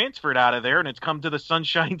that's transferred out of there, and it's come to the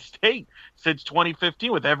Sunshine State since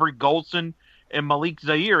 2015 with Everett Golson and Malik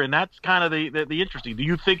Zaire, and that's kind of the interesting. Do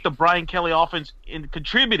you think the Brian Kelly offense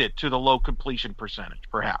contributed to the low completion percentage,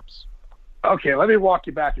 perhaps? Okay, let me walk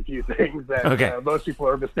you back a few things that most people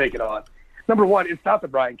are mistaken on. Number one, it's not the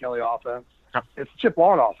Brian Kelly offense. It's Chip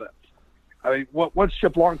Long offense. I mean, once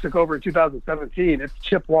Chip Long took over in 2017, it's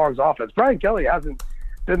Chip Long's offense. Brian Kelly hasn't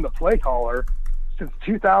been the play caller since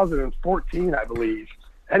 2014, I believe.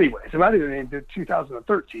 Anyways, it might even been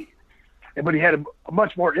 2013. But he had a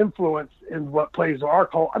much more influence in what plays are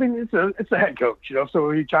called. I mean, it's the head coach, so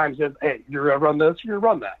he chimes in, hey, you're going to run this, you're going to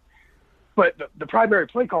run that. But the primary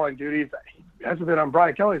play calling duties hasn't been on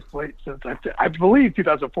Brian Kelly's plate since, I believe,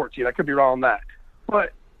 2014. I could be wrong on that.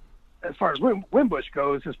 But as far as Wimbush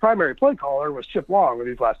goes, his primary play caller was Chip Long in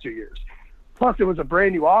these last 2 years. Plus, it was a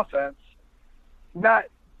brand new offense, not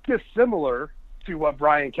dissimilar to what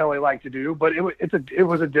Brian Kelly liked to do, but it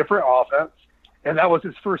was a different offense. And that was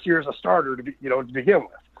his first year as a starter to begin with.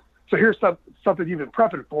 So here's something you've been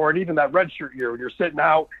prepping for, and even that redshirt year when you're sitting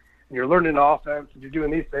out and you're learning offense and you're doing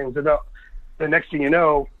these things, and the next thing you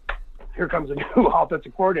know, here comes a new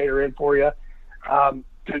offensive coordinator in for you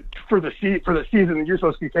for the season that you're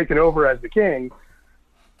supposed to be taking over as the king.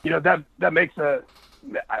 That makes I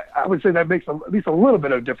would say that makes at least a little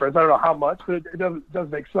bit of difference. I don't know how much, but it does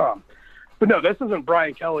make some. But no, this isn't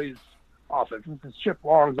Brian Kelly's offense. This is Chip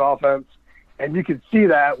Long's offense. And you can see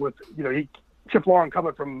that with, Chip Long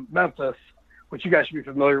coming from Memphis, which you guys should be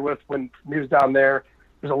familiar with when he was down there.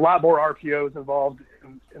 There's a lot more RPOs involved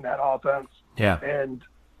in that offense. Yeah. And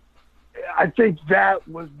I think that's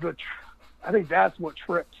what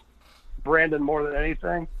tripped Brandon more than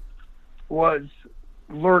anything was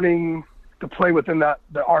learning to play within the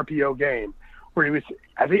RPO game, where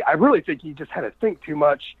I really think he just had to think too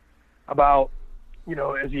much about,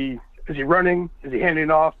 is he running? Is he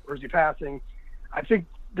handing off? Or is he passing? I think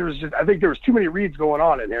there was too many reads going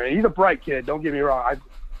on in there. And he's a bright kid. Don't get me wrong.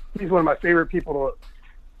 He's one of my favorite people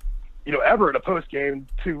to, ever at a post game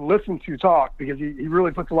to listen to talk, because he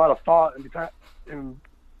really puts a lot of thought in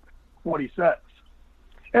what he says.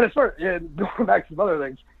 And as far as going back to some other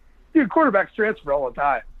things, quarterbacks transfer all the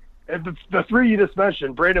time. And the 3 you just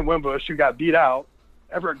mentioned, Brandon Wimbush, who got beat out,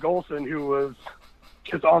 Everett Golson, who was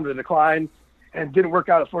just on the decline and didn't work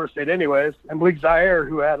out at Florida State anyways, and Malik Zaire,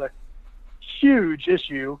 who had a huge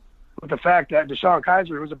issue with the fact that Deshaun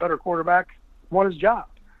Kaiser, who was a better quarterback, won his job.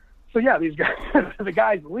 So, yeah, these guys, the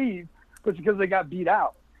guys leave, but it's because they got beat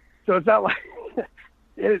out. So it's not like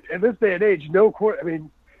in this day and age,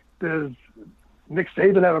 does Nick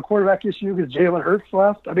Saban have a quarterback issue because Jalen Hurts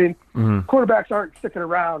left? I mean, quarterbacks aren't sticking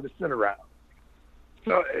around to sit around.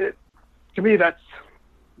 So to me, that's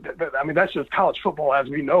just college football as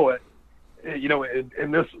we know it.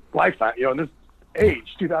 In this lifetime, in this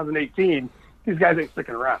age, 2018, these guys ain't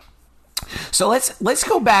sticking around. So let's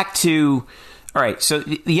go back to, all right, so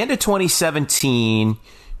the end of 2017,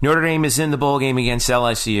 Notre Dame is in the bowl game against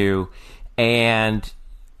LSU, and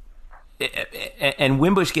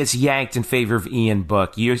Wimbush gets yanked in favor of Ian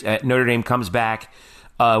Book. Notre Dame comes back,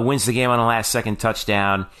 wins the game on a last-second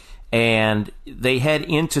touchdown, and they head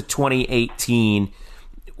into 2018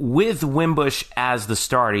 with Wimbush as the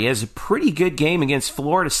starter. He has a pretty good game against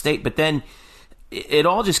Florida State, but then it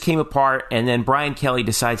all just came apart, and then Brian Kelly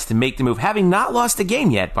decides to make the move, having not lost a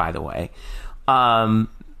game yet, by the way.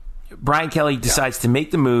 Brian Kelly decides to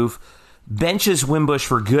make the move, benches Wimbush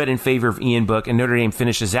for good in favor of Ian Book, and Notre Dame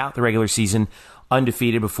finishes out the regular season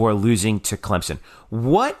undefeated before losing to Clemson.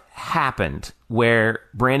 What happened where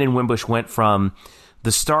Brandon Wimbush went from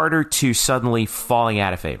the starter to suddenly falling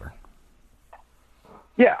out of favor?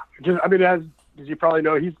 Yeah, as you probably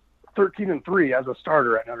know, he's 13-3 as a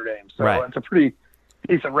starter at Notre Dame, so It's a pretty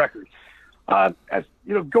decent record.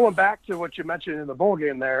 Going back to what you mentioned in the bowl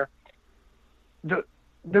game there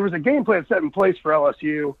was a game plan set in place for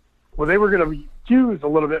LSU where they were going to use a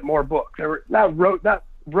little bit more Book. They were not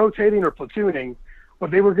rotating or platooning,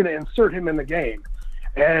 but they were going to insert him in the game.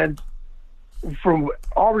 And from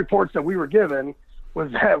all reports that we were given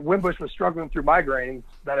was that Wimbush was struggling through migraines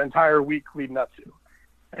that entire week leading up to.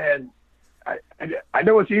 And I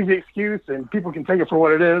know it's an easy excuse and people can take it for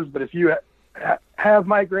what it is, but if you have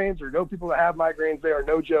migraines or know people that have migraines, they are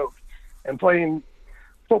no joke. And playing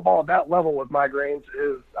football at that level with migraines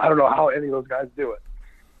I don't know how any of those guys do it.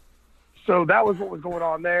 So that was what was going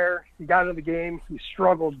on there. He got into the game. He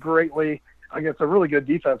struggled greatly against a really good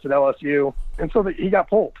defense at LSU. And so he got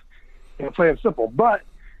pulled, plain and simple. But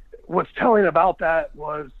what's telling about that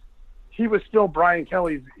was he was still Brian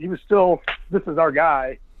Kelly's. He was still, this is our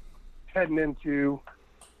guy heading into,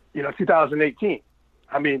 2018.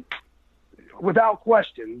 I mean, without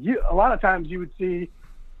question, a lot of times you would see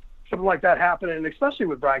something like that happen, and especially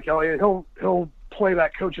with Brian Kelly, and he'll play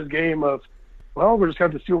that coach's game of, well, we're just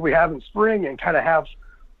going to see what we have in spring and kind of have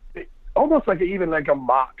almost like a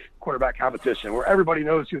mock quarterback competition where everybody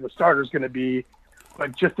knows who the starter is going to be,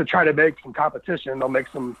 but just to try to make some competition, they'll make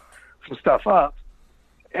some stuff up.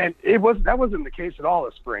 And that wasn't the case at all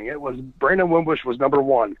this spring. It was Brandon Wimbush was number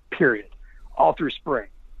one, period, all through spring.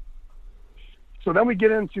 So then we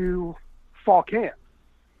get into fall camp,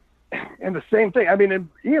 and the same thing. I mean,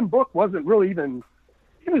 Ian Book wasn't really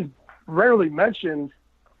he was rarely mentioned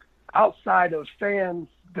outside of fans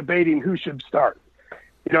debating who should start.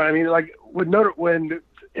 You know what I mean? Like when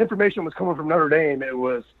information was coming from Notre Dame, it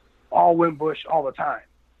was all Wimbush all the time.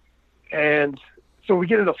 And so we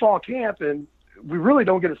get into fall camp, and we really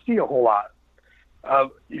don't get to see a whole lot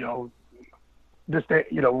of, this day,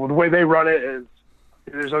 the way they run it is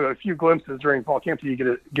there's a few glimpses during fall camp that you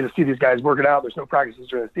get to see these guys working out. There's no practices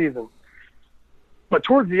during the season. But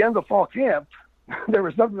towards the end of fall camp, there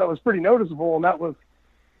was something that was pretty noticeable, and that was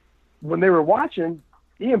when they were watching,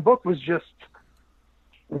 Ian Book was just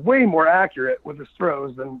way more accurate with his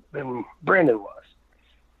throws than Brandon was.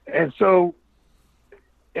 And so,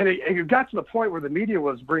 and it got to the point where the media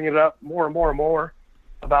was bringing it up more and more and more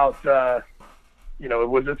about,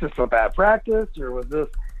 was this just a bad practice, or was this,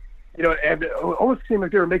 and it almost seemed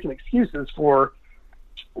like they were making excuses for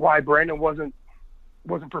why Brandon wasn't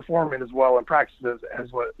performing as well in practices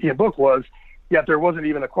as what Ian Book was, yet there wasn't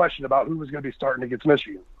even a question about who was going to be starting against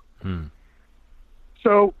Michigan.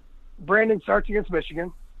 So Brandon starts against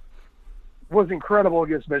Michigan, was incredible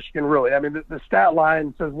against Michigan, really. I mean, the stat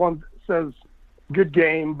line says good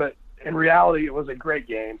game, but in reality, it was a great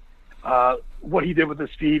game. What he did with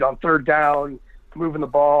his feet on third down, moving the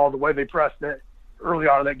ball, the way they pressed it early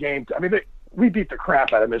on in that game. I mean, we beat the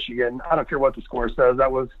crap out of Michigan. I don't care what the score says. I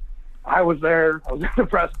was there. I was in the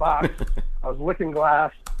press box. I was licking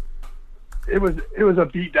glass. It was a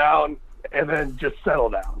beat down and then just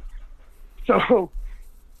settle down. So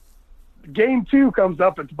game 2 comes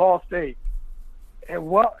up at Ball State. And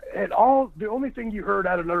the only thing you heard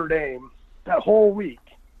out of Notre Dame that whole week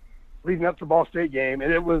leading up to the Ball State game,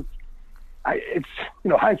 and it's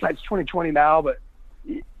hindsight's 20/20 now, but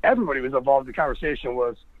everybody was involved in the conversation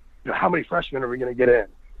was, how many freshmen are we going to get in?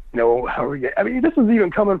 How are we I mean, this is even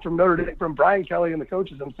coming from Notre Dame, from Brian Kelly and the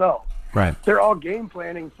coaches themselves. Right. They're all game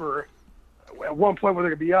planning for at one point where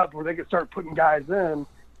they're going to be up, where they could start putting guys in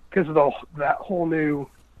because of that whole new,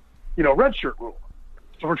 redshirt rule.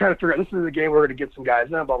 So we're trying to figure out, this is the game we're going to get some guys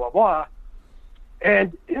in, blah, blah, blah.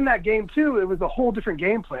 And in that game, too, it was a whole different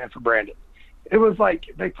game plan for Brandon. It was like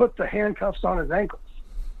they put the handcuffs on his ankles,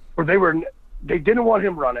 where they didn't want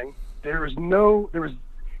him running. There was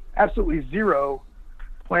absolutely zero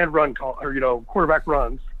planned run call, or, quarterback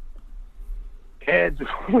runs. And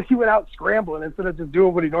when he went out scrambling, instead of just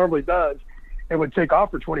doing what he normally does and would take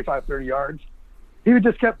off for 25, 30 yards, he would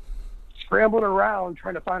just kept scrambling around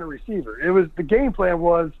trying to find a receiver. The game plan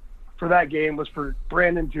was for that game was for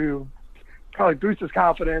Brandon to probably boost his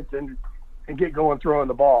confidence and get going throwing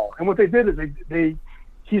the ball. And what they did is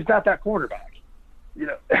he's not that quarterback.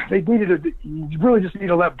 They you really just need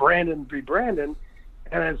to let Brandon be Brandon.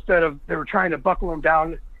 And instead of, they were trying to buckle him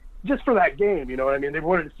down just for that game, you know what I mean? They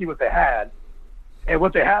wanted to see what they had. And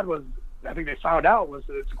what they had was, I think they found out, was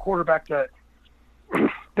that it's a quarterback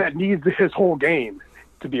that needs his whole game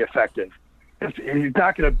to be effective. He's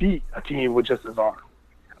not going to beat a team with just his arm.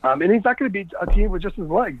 And he's not going to beat a team with just his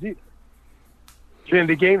legs either. In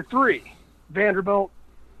the game 3, Vanderbilt,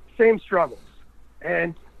 same struggles.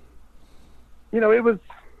 And, it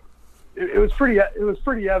was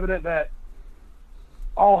pretty evident that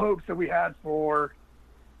all hopes that we had for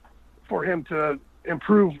him to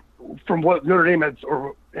improve from what Notre Dame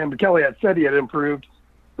and Kelly had said he had improved,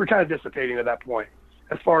 were kind of dissipating at that point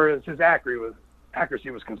as far as his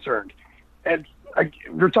accuracy was concerned. And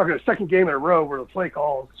we're talking a second game in a row where the play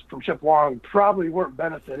calls from Chip Long probably weren't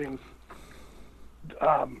benefiting,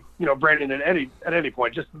 Brandon at any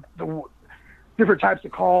point. Just the different types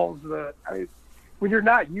of calls. When you're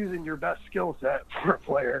not using your best skill set for a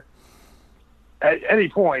player at any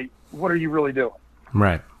point, what are you really doing?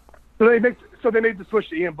 Right. So they made the switch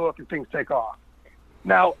to Ian Book, and things take off.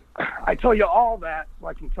 Now, I tell you all that so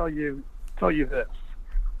I can tell you this.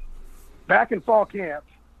 Back in fall camp,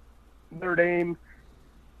 Notre Dame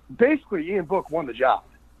basically Ian Book won the job.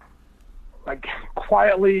 Like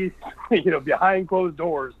quietly, behind closed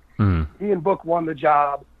doors, Ian Book won the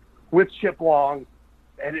job with Chip Long,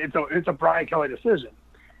 and it's a Brian Kelly decision.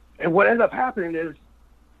 And what ended up happening is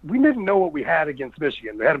we didn't know what we had against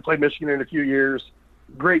Michigan. They hadn't played Michigan in a few years,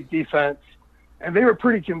 great defense, and they were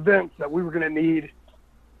pretty convinced that we were going to need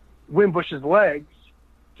Wimbush's legs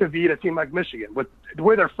to beat a team like Michigan. With the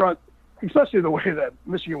way their front, especially the way that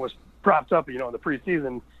Michigan was propped up, in the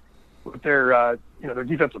preseason with their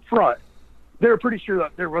defensive front, they were pretty sure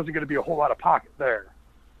that there wasn't going to be a whole lot of pocket there.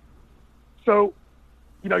 So,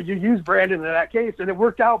 you use Brandon in that case, and it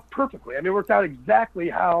worked out perfectly. I mean, it worked out exactly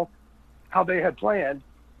how they had planned,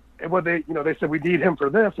 and what they said we need him for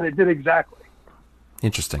this, and it did exactly.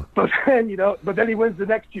 Interesting. But then, he wins the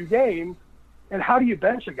next 2 games, and how do you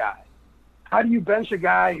bench a guy? How do you bench a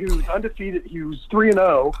guy who's undefeated, who's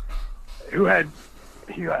 3-0, who had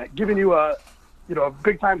given you a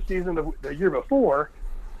big time season the year before?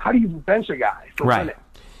 How do you bench a guy for winning?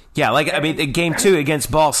 Yeah, game 2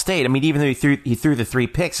 against Ball State. I mean, even though he threw the 3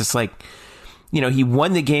 picks, it's like, he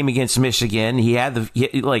won the game against Michigan. He had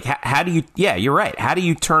how do you? Yeah, you're right. How do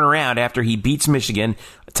you turn around after he beats Michigan,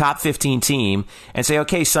 a top 15 team, and say,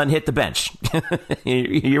 okay, son, hit the bench?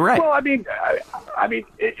 You're right. Well,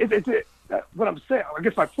 it's what I'm saying. I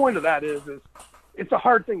guess my point of that is it's a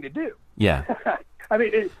hard thing to do. Yeah. I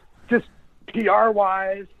mean, it just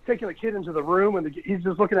PR-wise, taking the kid into the room and he's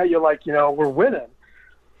just looking at you like, we're winning.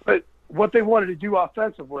 But what they wanted to do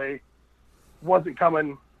offensively wasn't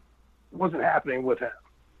happening with him.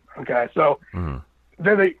 Okay, so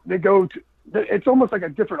then they go to – it's almost like a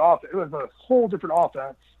different offense. It was a whole different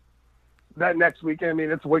offense that next weekend. I mean,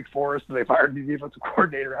 it's Wake Forest, and they fired the defensive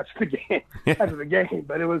coordinator after the game.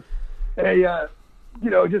 But it was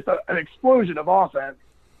just an explosion of offense.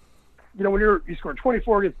 When you scored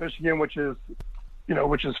 24 against Michigan, which is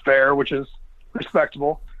fair, which is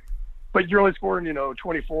respectable, but you're only scoring,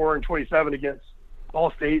 24 and 27 against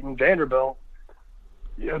Ball State and Vanderbilt.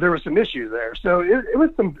 There were some issues there. So it was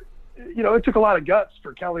some, it took a lot of guts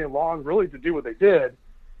for Kelly and Long really to do what they did.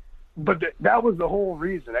 But that was the whole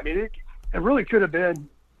reason. I mean, it really could have been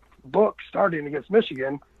Book starting against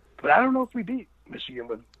Michigan, but I don't know if we beat Michigan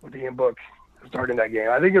with Ian Book starting that game.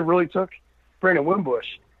 I think it really took Brandon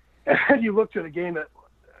Wimbush. And then you look to the game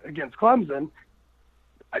against Clemson,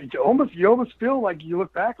 you almost feel like you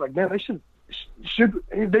look back like, man, they should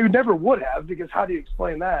they never would have, because how do you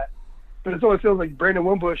explain that? But it always feels like Brandon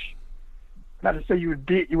Wimbush, not to say you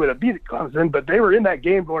would have beat Clemson, but they were in that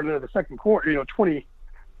game going into the second quarter,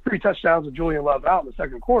 23 touchdowns with Julian Love out in the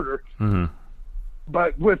second quarter. Mm-hmm.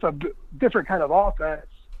 But with a different kind of offense,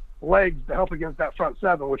 legs to help against that front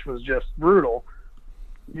seven, which was just brutal,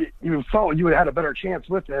 you felt you would have had a better chance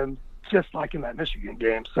with him, just like in that Michigan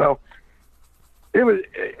game. So it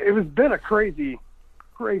was been a crazy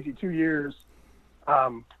 2 years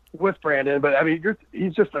with Brandon. But I mean,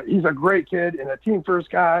 he's a great kid and a team first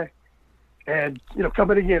guy. And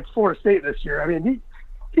coming against Florida State this year, I mean,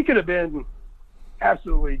 he could have been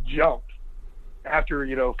absolutely jumped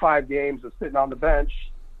after 5 games of sitting on the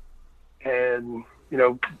bench, and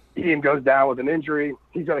Ian goes down with an injury.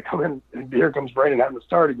 He's going to come in, and here comes Brandon having to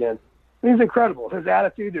start again. And he's incredible. His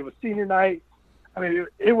attitude, it was senior night. I mean,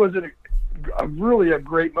 it was really a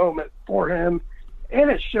great moment for him, and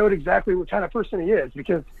it showed exactly what kind of person he is,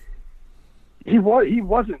 because he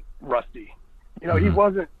wasn't rusty. He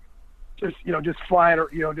wasn't just flying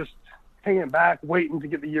or, just hanging back, waiting to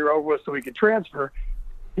get the year over with so he could transfer.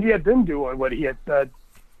 He had been doing what he had said,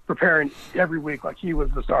 preparing every week like he was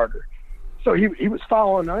the starter. So he was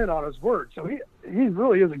following in on his word. So he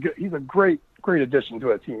really is he's a great addition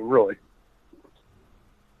to a team, really.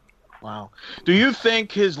 Wow. Do you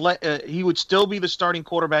think he would still be the starting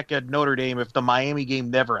quarterback at Notre Dame if the Miami game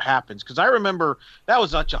never happens? Because I remember that was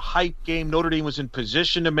such a hype game. Notre Dame was in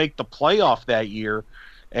position to make the playoff that year,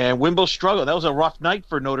 and Wimbush struggled. That was a rough night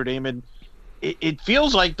for Notre Dame, and it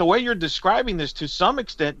feels like the way you're describing this, to some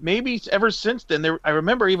extent, maybe ever since then. I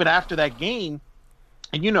remember even after that game,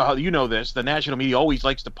 and this, the national media always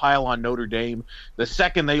likes to pile on Notre Dame the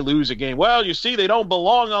second they lose a game. Well, you see, they don't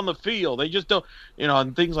belong on the field. They just don't,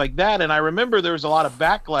 and things like that. And I remember there was a lot of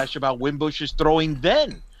backlash about Wimbush's throwing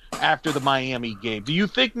then after the Miami game. Do you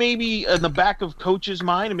think maybe in the back of coach's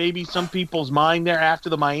mind and maybe some people's mind there after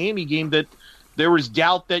the Miami game that there was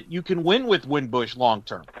doubt that you can win with Wimbush long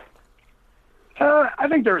term? I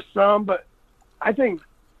think there's some, but I think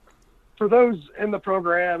for those in the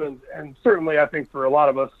program, and certainly I think for a lot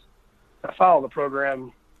of us that follow the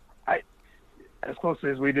program, as closely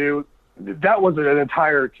as we do, that was an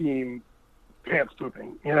entire team pants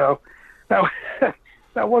pooping. That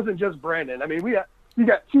wasn't just Brandon. I mean, you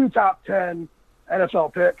got 2 top 10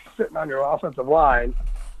 NFL picks sitting on your offensive line.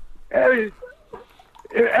 And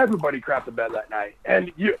everybody crapped the bed that night.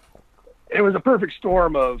 And it was a perfect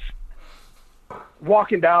storm of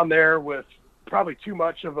walking down there with probably too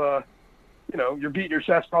much of a, you're beating your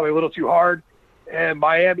chest probably a little too hard. And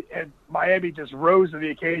Miami just rose to the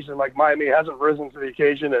occasion like Miami hasn't risen to the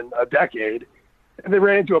occasion in a decade. And they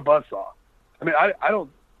ran into a buzzsaw. I mean, I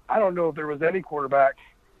don't know if there was any quarterback,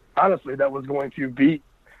 honestly, that was going to beat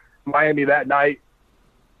Miami that night.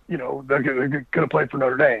 They're going to play for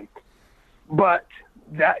Notre Dame. But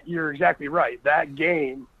you're exactly right. That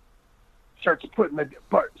game starts putting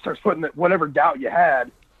whatever doubt you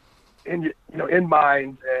had in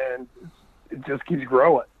minds, and it just keeps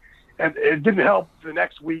growing. And it didn't help the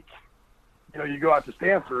next week. You go out to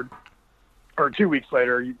Stanford, or 2 weeks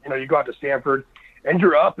later, you go out to Stanford, and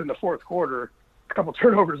you're up in the fourth quarter. A couple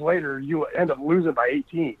turnovers later, you end up losing by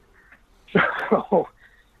 18.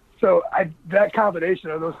 So that combination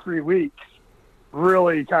of those 3 weeks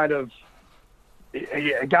really kind of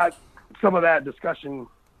it got some of that discussion,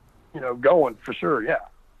 going for sure. Yeah.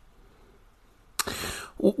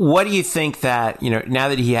 What do you think that, now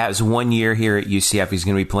that he has 1 year here at UCF, he's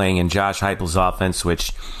going to be playing in Josh Heupel's offense,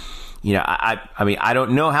 which, I mean, I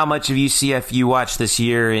don't know how much of UCF you watched this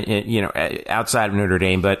year, outside of Notre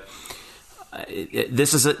Dame, but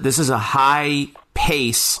this is a high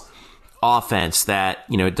pace offense that,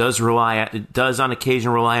 does on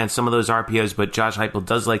occasion rely on some of those RPOs, but Josh Heupel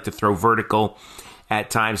does like to throw vertical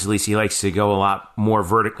at times. At least he likes to go a lot more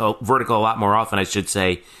vertical a lot more often, I should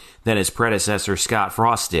say, than his predecessor Scott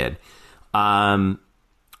Frost did.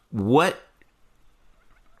 What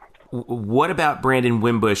about Brandon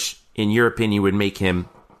Wimbush, in your opinion, would makes him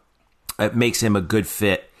a good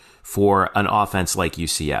fit for an offense like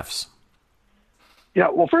UCF's? Yeah,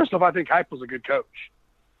 well, first off, I think Heupel's a good coach.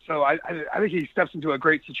 So I think he steps into a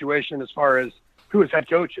great situation as far as who his head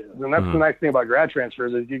coach is. And that's the nice thing about grad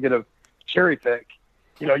transfers is you get a cherry pick,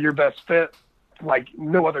 your best fit like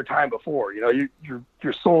no other time before.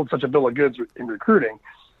 You're sold such a bill of goods in recruiting.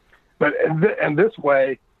 But and this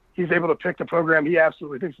way, he's able to pick the program he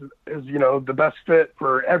absolutely thinks is the best fit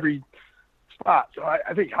for every spot. So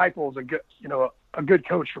I think Heupel is a good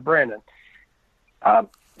coach for Brandon. And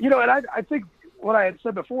I think what I had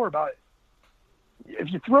said before about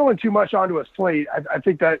if you throw in too much onto his plate, I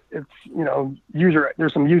think that it's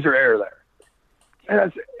there's some user error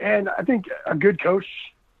there, and I think a good coach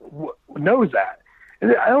knows that,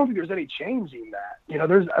 and I don't think there's any changing that. I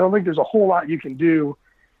don't think there's a whole lot you can do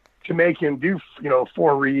to make him do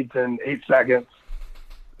 4 reads in 8 seconds.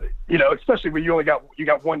 Especially when you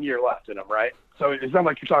got 1 year left in him, right? So it's not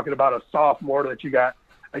like you're talking about a sophomore that you got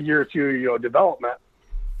a year or two development.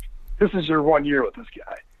 This is your 1 year with this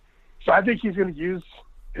guy. So I think he's going to use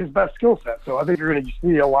his best skill set. So I think you're going to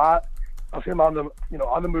see a lot of him on the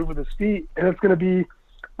move with his feet, and it's going to be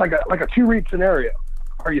like a 2-read scenario.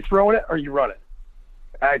 Are you throwing it or are you running?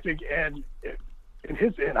 I think, and in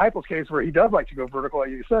Heupel's case, where he does like to go vertical, like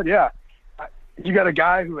you said, yeah, you got a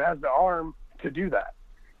guy who has the arm to do that,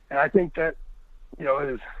 and I think that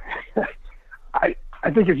I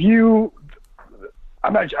think if you,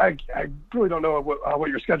 I really don't know what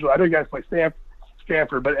your schedule. I know you guys play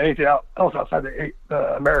Stanford, but anything else outside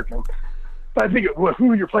the American. But I think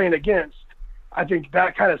who you're playing against, I think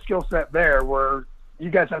that kind of skill set there, where you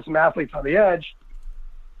guys have some athletes on the edge,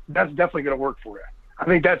 that's definitely going to work for you. I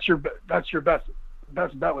think that's your best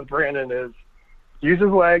bet with Brandon is use his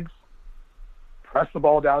legs, press the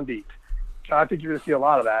ball down deep. So I think you're going to see a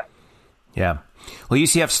lot of that. Yeah. Well,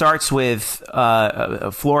 UCF starts with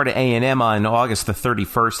Florida A&M on August the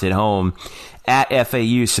 31st at home, at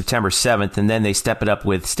FAU September 7th, and then they step it up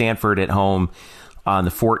with Stanford at home on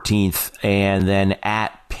the 14th, and then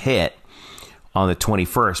at Pitt on the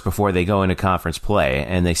 21st before they go into conference play.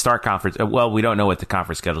 And they start conference. Well, we don't know what the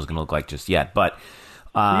conference schedule is going to look like just yet, but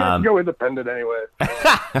you guys go independent anyway.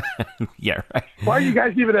 Yeah, right. Why are you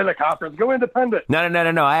guys even in a conference? Go independent. No.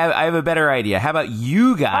 I have a better idea. How about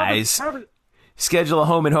you guys schedule a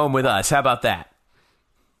home and home with us? How about that?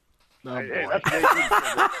 Oh, hey,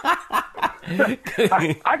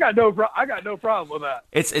 I got no problem with that.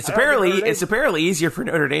 It's apparently easier for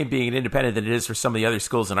Notre Dame being an independent than it is for some of the other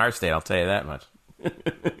schools in our state. I'll tell you that much.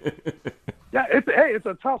 Yeah, it's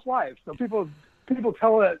a tough life. So people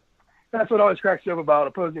tell it. That's what always cracks you up about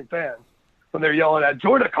opposing fans when they're yelling at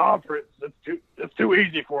join a conference. It's too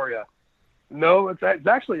easy for you. No, it's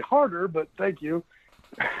actually harder, but thank you.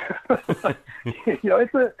 It's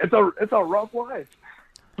a rough life.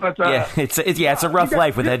 But it's a rough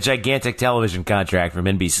life with that gigantic television contract from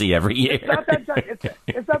NBC every year.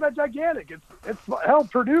 It's not that gigantic. It's hell,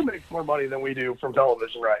 Purdue makes more money than we do from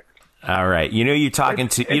television, right? All right, you're talking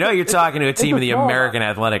to a team in the American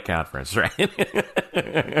Athletic Conference, right?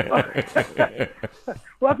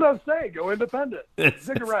 Well, that's what I'm saying. Go independent.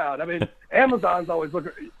 Stick around. I mean, Amazon's always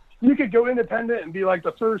looking. You could go independent and be like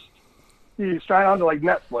the first. You stride on to like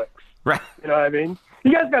Netflix, right? You know what I mean?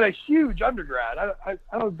 You guys got a huge undergrad. I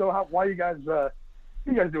don't know why you guys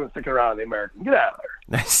doing sticking around in the American. Get out of there.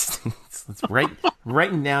 Let's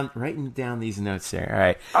writing down these notes there. All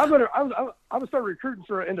right. I'm gonna start recruiting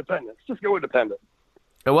for independence. Just go independent.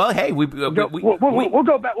 Well, hey, we'll go back.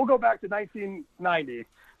 We'll go back to 1990.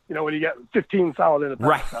 When you get 15 solid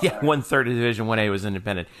independents. Right. Yeah, 1/3 of Division 1A was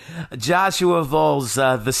independent. Joshua Vowles,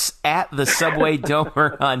 at the Subway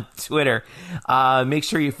Domer on Twitter. Make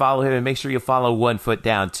sure you follow him, and make sure you follow 1 Foot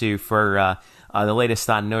Down too for the latest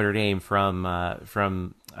on Notre Dame from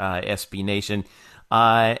SB Nation.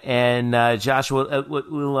 And Joshua,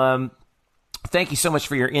 we'll thank you so much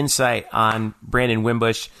for your insight on Brandon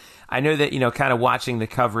Wimbush. I know that kind of watching the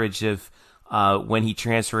coverage of. When he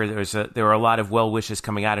transferred, there were a lot of well wishes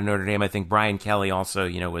coming out of Notre Dame. I think Brian Kelly also,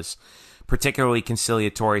 was particularly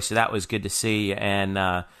conciliatory, so that was good to see. And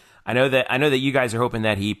I know that you guys are hoping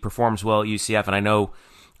that he performs well at UCF, and I know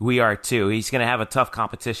we are too. He's going to have a tough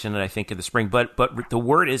competition, I think, in the spring. But the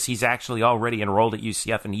word is he's actually already enrolled at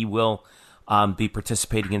UCF, and he will be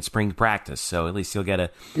participating in spring practice. So at least he'll get a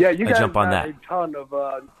jump on that. You guys got a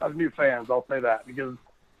ton of new fans. I'll say that because.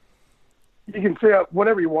 You can say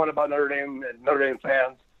whatever you want about Notre Dame and Notre Dame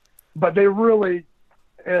fans, but they really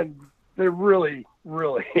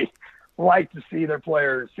like to see their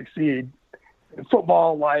players succeed in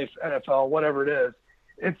football, life, NFL, whatever it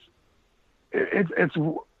is. It's,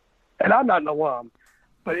 and I'm not an alum,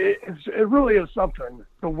 but it really is something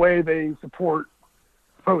the way they support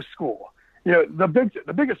post school.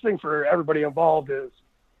 The biggest thing for everybody involved is,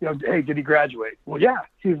 hey, did he graduate? Well, yeah,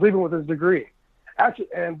 he's leaving with his degree. Actually,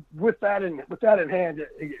 and with that in hand,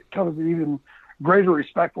 it comes an even greater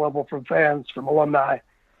respect level from fans, from alumni,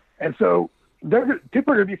 and so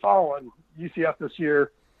people are going to be following UCF this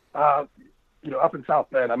year, up in South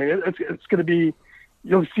Bend. I mean, it's going to be,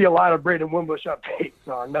 you'll see a lot of Brandon Wimbush updates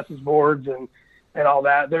on message boards and all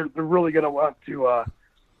that. They're really going to want to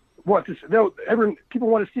people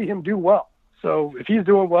want to see him do well. So if he's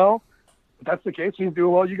doing well, if that's the case, he's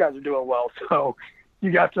doing well. You guys are doing well. So. You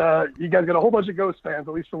guys got a whole bunch of Ghost fans,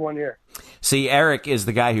 at least for 1 year. See, Eric is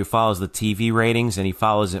the guy who follows the TV ratings, and he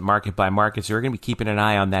follows it market by market. So we're going to be keeping an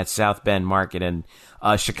eye on that South Bend market and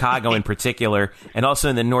Chicago in particular, and also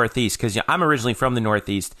in the Northeast, because I'm originally from the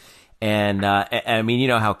Northeast. And I mean,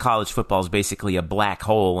 how college football is basically a black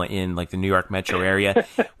hole in like the New York metro area,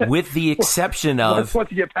 with the exception of once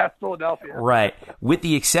you get past Philadelphia, right? With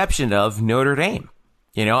the exception of Notre Dame.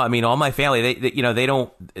 I mean, all my family, they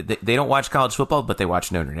don't watch college football, but they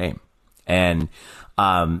watch Notre Dame, and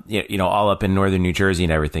all up in northern New Jersey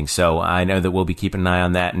and everything. So I know that we'll be keeping an eye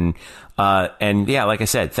on that, and yeah, like I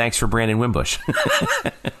said, thanks for Brandon Wimbush.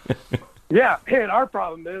 Yeah, and our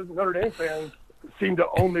problem is Notre Dame fans seem to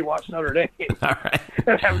only watch Notre Dame, all right,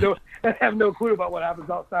 and have no clue about what happens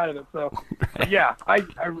outside of it. So, yeah, I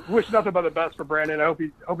wish nothing but the best for Brandon. I hope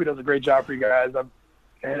he does a great job for you guys.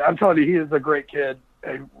 I'm telling you, he is a great kid.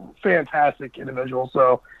 A fantastic individual.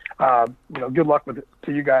 So, good luck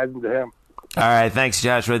to you guys and to him. All right. Thanks,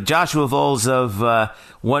 Joshua. Joshua Vowles of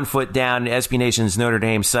 1 Foot Down, SB Nation's Notre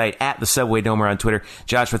Dame site, at the Subway Domer on Twitter.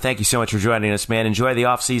 Joshua, thank you so much for joining us, man. Enjoy the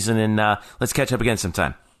off season, and let's catch up again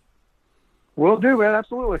sometime. Will do, man.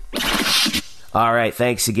 Absolutely. All right.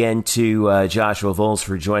 Thanks again to Joshua Vowles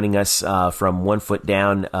for joining us from 1 Foot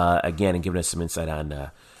Down again and giving us some insight on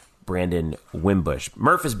Brandon Wimbush.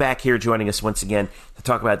 Murph is back here joining us once again to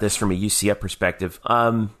talk about this from a UCF perspective.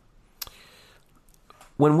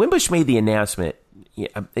 When Wimbush made the announcement,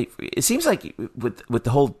 it seems like with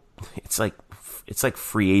the whole, it's like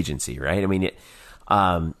free agency, right? I mean,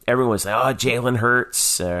 everyone was like, oh, Jalen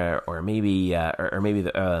Hurts, or maybe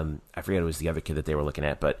the I forget, it was the other kid that they were looking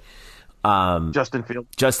at, but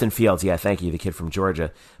Justin Fields, yeah, thank you, the kid from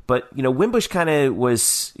Georgia. But Wimbush kind of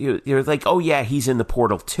was, you're like, oh yeah, he's in the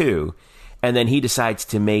portal too, and then he decides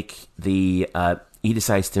to make the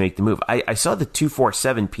move. I saw the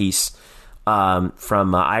 247 piece from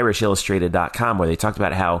IrishIllustrated.com where they talked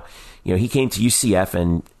about how he came to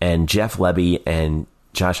UCF and Jeff Lebby and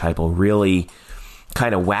Josh Heupel really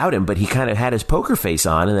kind of wowed him, but he kind of had his poker face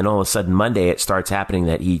on, and then all of a sudden Monday it starts happening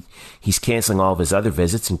that he's canceling all of his other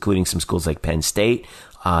visits, including some schools like Penn State.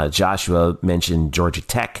 Joshua mentioned Georgia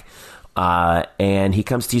Tech, and he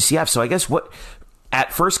comes to UCF. So I guess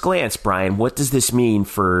At first glance, Brian, what does this mean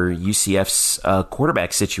for UCF's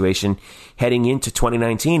quarterback situation heading into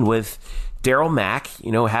 2019 with Darryl Mack,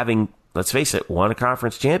 having, let's face it, won a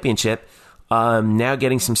conference championship, now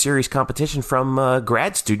getting some serious competition from a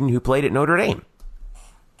grad student who played at Notre Dame?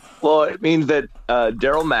 Well, it means that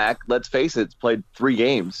Darryl Mack, let's face it, played 3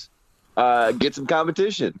 games. Get some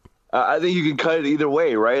competition. I think you can cut it either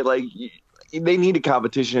way, right? Like, they need a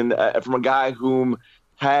competition from a guy whom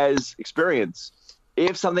has experience.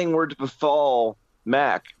 If something were to befall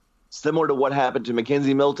Mack, similar to what happened to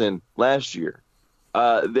Mackenzie Milton last year,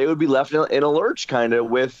 they would be left in a lurch kind of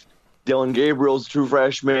with Dylan Gabriel's true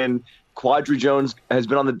freshman. Quadri Jones has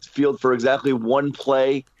been on the field for exactly 1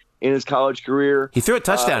 play in his college career. He threw a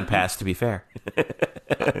touchdown pass, to be fair.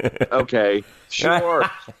 Okay, sure.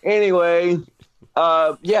 Anyway,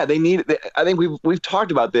 they need. I think we've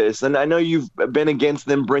talked about this, and I know you've been against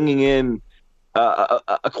them bringing in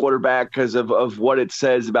a quarterback because of what it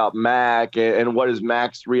says about Mack and what is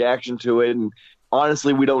Mack's reaction to it. And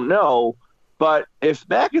honestly, we don't know. But if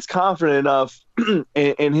Mack is confident enough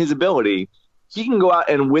in his ability, he can go out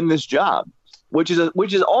and win this job, which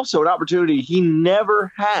is also an opportunity he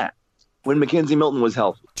never had when Mackenzie Milton was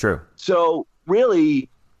healthy. True. So really,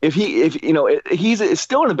 he's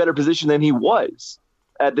still in a better position than he was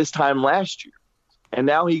at this time last year, and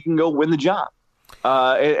now he can go win the job.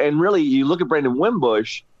 And really, you look at Brandon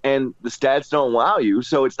Wimbush, and the stats don't allow you.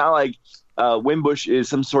 So it's not like Wimbush is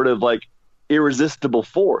some sort of like irresistible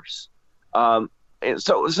force. And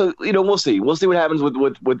so we'll see. We'll see what happens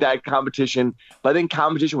with that competition. But I think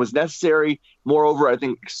competition was necessary. Moreover, I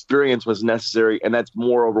think experience was necessary, and that's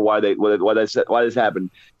moreover why this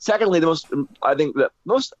happened. Secondly, the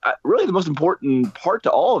most important part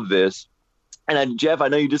to all of this, and Jeff, I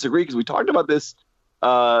know you disagree because we talked about this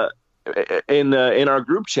in our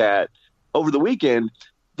group chat over the weekend.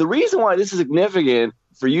 The reason why this is significant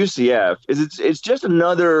for UCF is it's just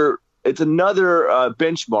another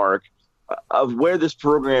benchmark of where this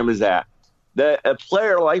program is at. That a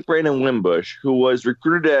player like Brandon Wimbush, who was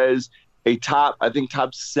recruited as a top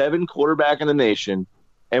 7 quarterback in the nation,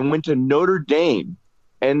 and went to Notre Dame,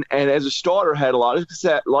 and as a starter had a lot of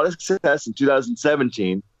success in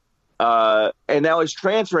 2017, and now is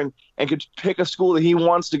transferring and could pick a school that he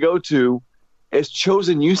wants to go to, has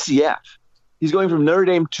chosen UCF. He's going from Notre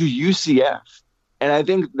Dame to UCF, and I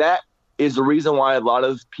think that is the reason why a lot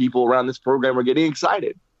of people around this program are getting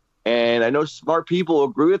excited. And I know smart people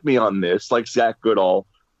agree with me on this, like Zach Goodall,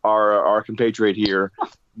 our compatriot here,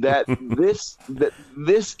 that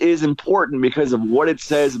this is important because of what it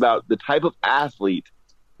says about the type of athlete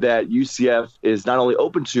that UCF is not only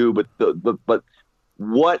open to, but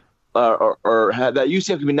what that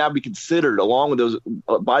UCF can now be considered along with those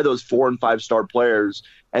by those 4- and 5-star players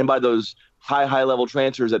and by those high level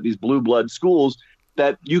transfers at these blue blood schools,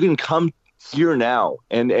 that you can come here now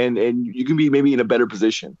and you can be maybe in a better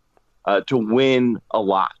position to win a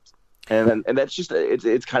lot. And that's just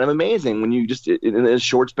it's kind of amazing when you just in a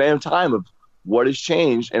short span of time of what has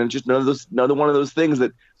changed, and it's just another one of those things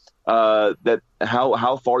that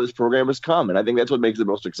how far this program has come, and I think that's what makes it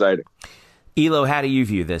most exciting. Elo, how do you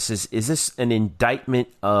view this? Is this an indictment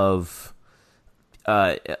of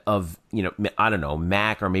I don't know,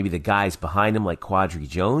 Mack or maybe the guys behind him like Quadri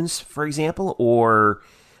Jones, for example, or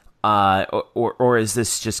is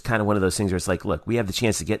this just kind of one of those things where it's like, look, we have the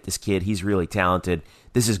chance to get this kid. He's really talented.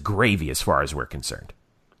 This is gravy as far as we're concerned.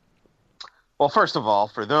 Well, first of all,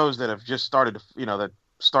 for those that have just started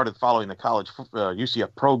following the college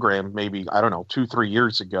UCF program, maybe, I don't know, 2-3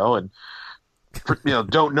 years ago, and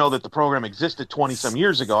don't know that the program existed 20-some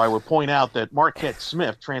years ago, I would point out that Marquette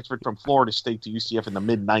Smith transferred from Florida State to UCF in the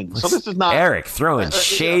mid-'90s. So this is not Eric throwing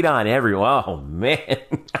shade on everyone. Oh, man.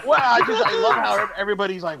 Well, I love how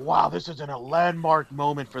everybody's like, wow, this is a landmark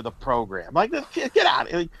moment for the program. Like, get out.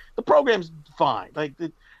 The program's fine. Like, the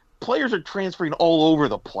players are transferring all over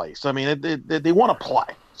the place. I mean, they want to play.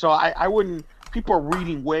 So I wouldn't – people are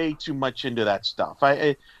reading way too much into that stuff.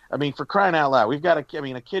 I mean, for crying out loud, we've got a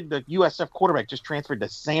kid, the USF quarterback just transferred to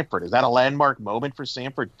Sanford. Is that a landmark moment for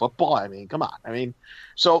Sanford football? I mean, come on. I mean,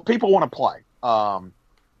 so people want to play. From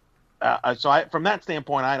that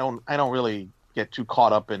standpoint, I don't really get too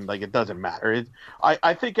caught up in, like, it doesn't matter.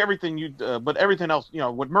 I think everything but everything else,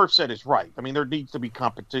 what Murph said is right. I mean, there needs to be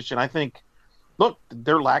competition. I think, look,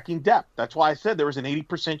 they're lacking depth. That's why I said there was an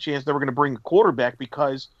 80% chance they were going to bring a quarterback,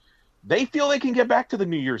 because they feel they can get back to the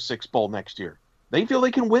New Year's Six Bowl next year. They feel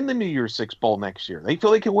they can win the New Year's Six Bowl next year. They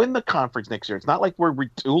feel they can win the conference next year. It's not like we're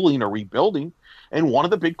retooling or rebuilding. And one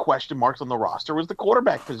of the big question marks on the roster was the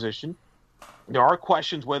quarterback position. There are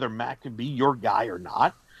questions whether Mack could be your guy or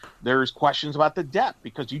not. There's questions about the depth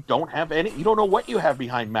because you don't know what you have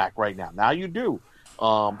behind Mac right now. Now you do.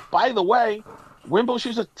 By the way, Wimbush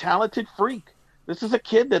is a talented freak. This is a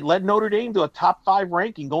kid that led Notre Dame to a top 5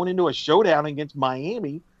 ranking going into a showdown against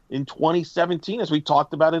Miami in 2017, as we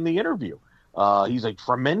talked about in the interview. He's a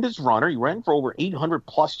tremendous runner. He ran for over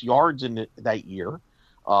 800-plus yards in that year.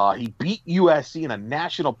 He beat USC in a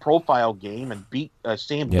national profile game and beat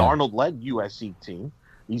Sam Darnold-led USC team.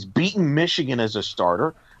 He's beaten Michigan as a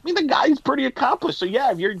starter. I mean, the guy's pretty accomplished. So,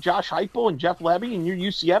 yeah, if you're Josh Heupel and Jeff Lebby and you're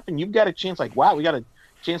UCF and you've got a chance like, wow, we got a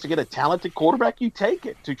chance to get a talented quarterback, you take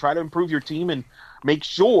it to try to improve your team and make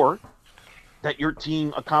sure that your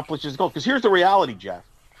team accomplishes goals. Because here's the reality, Jeff,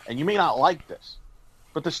 and you may not like this,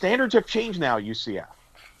 but the standards have changed now at UCF.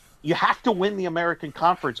 You have to win the American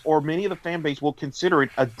Conference, or many of the fan base will consider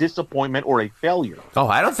it a disappointment or a failure. Oh,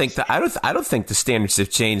 I don't think I don't think the standards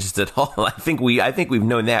have changed at all. I think we've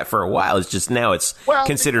known that for a while. It's just now it's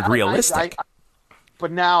considered realistic.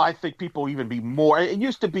 But now I think people even be more. It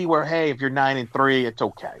used to be where, hey, if you're 9-3, it's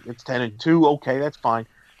okay. It's 10-2, okay, that's fine.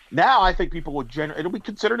 Now I think people it'll be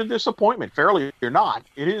considered a disappointment, fairly or not.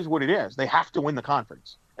 It is what it is. They have to win the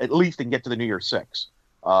conference at least and get to the New Year's Six.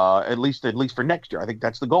 At least for next year. I think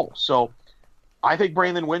that's the goal. So I think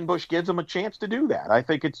Brandon Wimbush gives them a chance to do that. I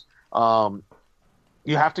think it's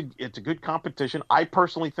it's a good competition. I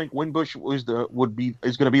personally think Wimbush is going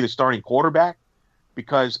to be the starting quarterback,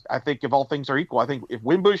 because I think if all things are equal, I think if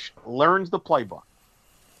Wimbush learns the playbook,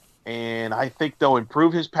 and I think they'll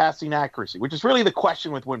improve his passing accuracy, which is really the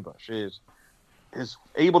question with Wimbush, is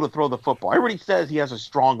able to throw the football. Everybody says he has a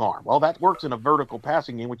strong arm. Well, that works in a vertical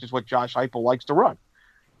passing game, which is what Josh Heupel likes to run.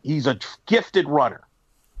 He's a gifted runner.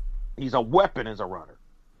 He's a weapon as a runner.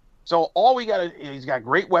 So he's got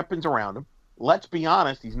great weapons around him. Let's be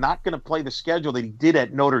honest, he's not going to play the schedule that he did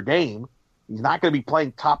at Notre Dame. He's not going to be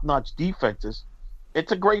playing top-notch defenses.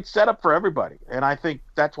 It's a great setup for everybody. And I think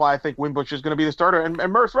that's why I think Wimbush is going to be the starter. And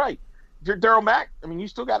Murph's right. If you're Darryl Mack, I mean, you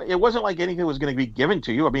still got it. Wasn't like anything was going to be given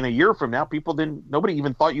to you. I mean, a year from now, nobody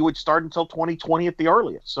even thought you would start until 2020 at the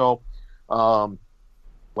earliest. So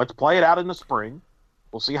let's play it out in the spring.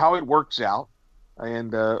 We'll see how it works out,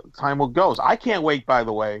 and time will go. I can't wait, by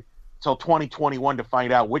the way, until 2021 to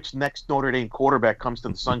find out which next Notre Dame quarterback comes to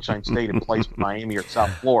the Sunshine State and plays for Miami or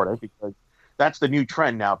South Florida, because that's the new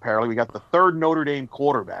trend now, apparently. We got the third Notre Dame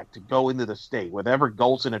quarterback to go into the state, with Everett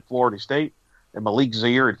Golson at Florida State and Malik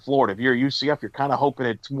Zaire at Florida. If you're UCF, you're kind of hoping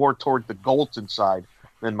it's more toward the Golson side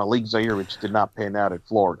than Malik Zaire, which did not pan out at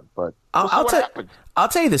Florida. But I'll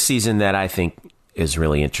tell you the season that I think is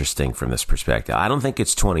really interesting from this perspective. I don't think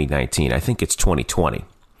it's 2019. I think it's 2020.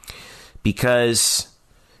 Because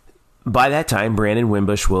by that time, Brandon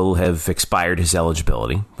Wimbush will have expired his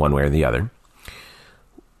eligibility, one way or the other.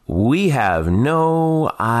 We have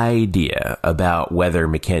no idea about whether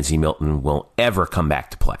Mackenzie Milton will ever come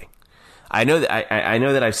back to play. I know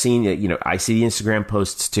that I've seen, I see the Instagram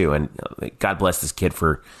posts too, and God bless this kid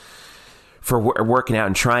for working out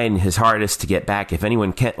and trying his hardest to get back. If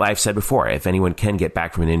anyone can, like I've said before, if anyone can get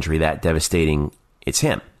back from an injury that devastating, it's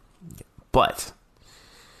him. But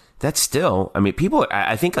that's still, I mean,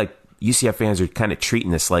 I think like UCF fans are kind of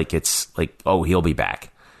treating this like it's like, oh, he'll be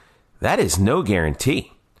back. That is no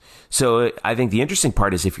guarantee. So I think the interesting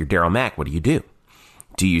part is, if you're Darryl Mack, what do you do?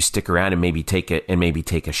 Do you stick around and maybe take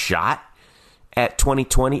a shot at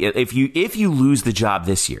 2020? If you lose the job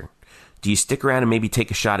this year, do you stick around and maybe take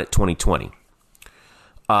a shot at 2020?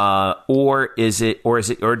 Or does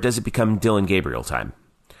it become Dylan Gabriel time?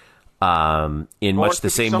 In much the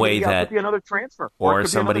same way that, could be another transfer, or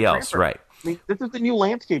somebody else, right? I mean, this is the new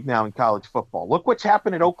landscape now in college football. Look what's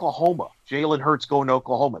happened at Oklahoma. Jalen Hurts going to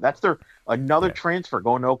Oklahoma. That's another transfer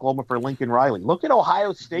going to Oklahoma for Lincoln Riley. Look at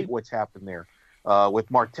Ohio State, what's happened there. With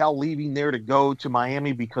Martell leaving there to go to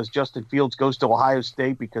Miami because Justin Fields goes to Ohio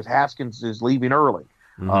State because Haskins is leaving early.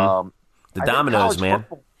 Mm-hmm. The dominoes, man.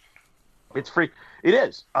 Football, it's free. It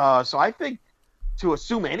is. So I think to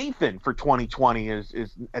assume anything for 2020 is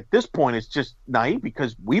at this point is just naive,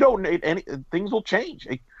 because we don't need things will change.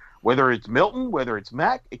 Whether it's Milton, whether it's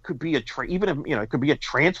Mack, it could be it could be a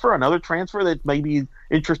transfer, another transfer that may be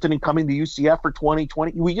interested in coming to UCF for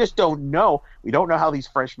 2020. We just don't know. We don't know how these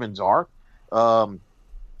freshmen are. So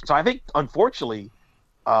I think, unfortunately,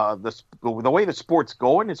 the way the sport's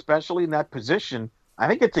going, especially in that position, I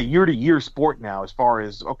think it's a year-to-year sport now as far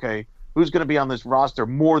as, okay, who's going to be on this roster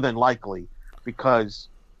more than likely, because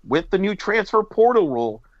with the new transfer portal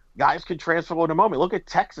rule, guys can transfer in a moment. Look at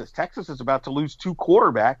Texas. Texas is about to lose 2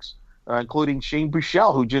 quarterbacks, including Shane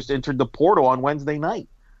Buechele, who just entered the portal on Wednesday night.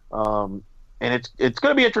 And it's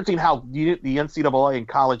going to be interesting how the NCAA and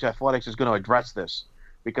college athletics is going to address this,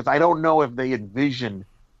 because I don't know if they envision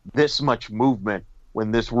this much movement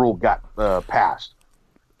when this rule got passed.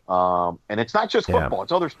 And it's not just football;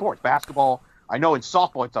 it's other sports. Basketball. I know in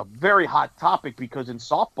softball it's a very hot topic because in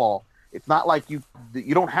softball it's not like you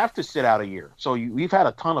don't have to sit out a year. So we've had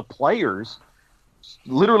a ton of players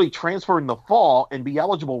literally transfer in the fall and be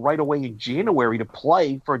eligible right away in January to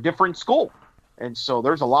play for a different school. And so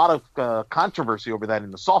there's a lot of controversy over that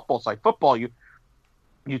in the softball side. Football, you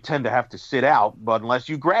tend to have to sit out, but unless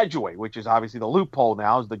you graduate, which is obviously the loophole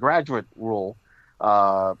now, is the graduate rule.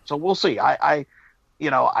 So we'll see.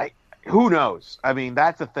 Who knows? I mean,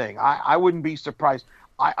 that's the thing. I wouldn't be surprised.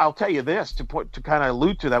 I'll tell you this to kind of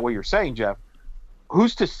allude to that what you're saying, Jeff.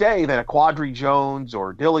 Who's to say that a Quadri Jones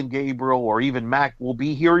or Dylan Gabriel or even Mac will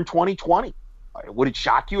be here in 2020? Would it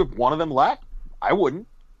shock you if one of them left? I wouldn't.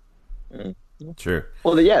 True.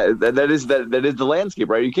 Well, yeah, that is the landscape,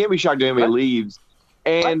 right? You can't be shocked if anybody leaves.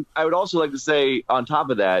 And I would also like to say, on top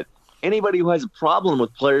of that, anybody who has a problem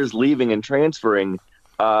with players leaving and transferring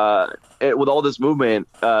with all this movement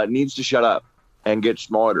needs to shut up and get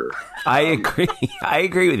smarter. I agree. I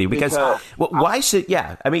agree with you because why should?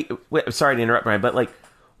 Yeah, I mean, sorry to interrupt, Brian, but like,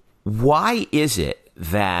 why is it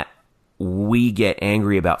that we get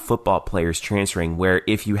angry about football players transferring? Where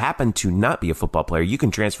if you happen to not be a football player, you can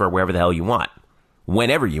transfer wherever the hell you want,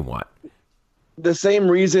 whenever you want. The same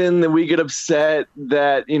reason that we get upset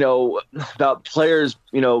that, about players,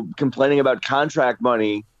 complaining about contract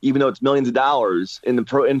money, even though it's millions of dollars in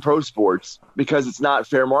pro sports, because it's not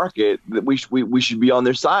fair market, that we should be on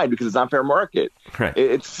their side because it's not fair market. Right.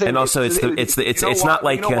 It's not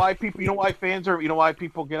like why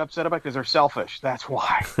people get upset about it? Because they're selfish. That's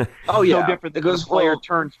why. Oh yeah. No different than when a player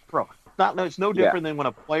turns pro. It's no different than when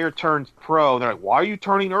a player turns pro. They're like, why are you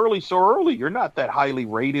turning so early? You're not that highly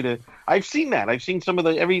rated. I've seen that. I've seen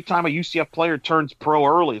every time a UCF player turns pro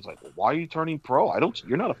early, it's like, well, why are you turning pro?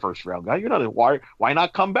 You're not a first round guy. You're not why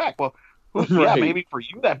not come back? Well, yeah, maybe for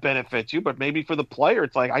you that benefits you, but maybe for the player,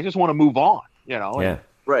 it's like, I just want to move on, Yeah.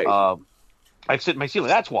 Right. I've sit in my ceiling.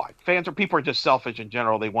 That's why people are just selfish in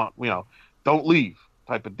general. They want, don't leave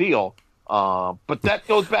type of deal. But that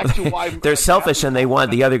goes back to why they're selfish and they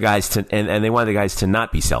want the other guys to and they want the guys to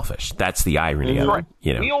not be selfish. That's the irony of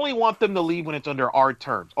it. We only want them to leave when it's under our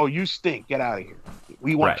terms. Oh, you stink. Get out of here.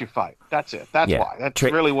 We want you fired. That's it. That's why. That's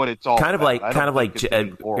really what it's all about.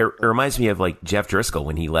 It reminds me of like Jeff Driscoll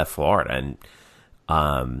when he left Florida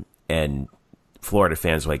and Florida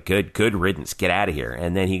fans were like, good riddance, get out of here.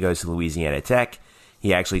 And then he goes to Louisiana Tech.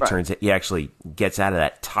 He actually gets out of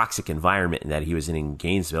that toxic environment that he was in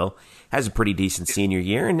Gainesville, has a pretty decent senior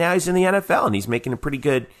year, and now he's in the NFL and he's making a pretty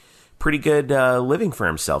good living for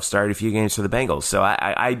himself. Started a few games for the Bengals. So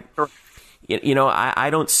I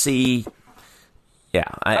don't see.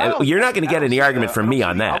 Yeah, you're not going to get any argument from me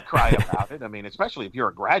on that. Outcry about it. I mean, especially if you're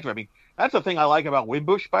a graduate. I mean, that's the thing I like about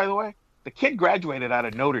Wimbush, by the way. The kid graduated out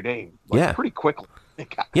of Notre Dame pretty quickly.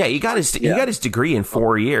 Yeah, he got his degree in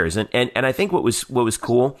 4 years, and I think what was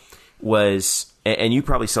cool was, and you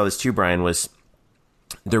probably saw this too, Brian, was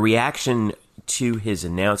the reaction to his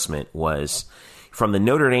announcement was from the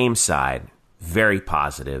Notre Dame side very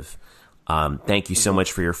positive. Thank you so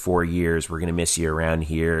much for your 4 years. We're going to miss you around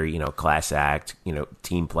here. Class act,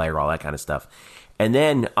 team player, all that kind of stuff. And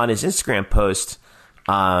then on his Instagram post,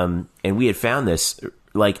 and we had found this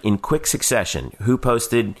like in quick succession. Who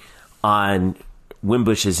posted on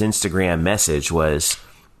Wimbush's Instagram message was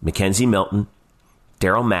Mackenzie Milton,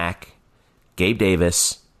 Daryl Mack, Gabe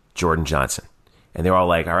Davis, Jordan Johnson. And they're all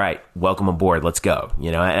like, all right, welcome aboard. Let's go.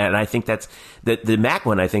 And I think that's the Mack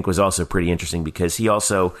one I think was also pretty interesting because he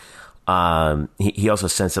also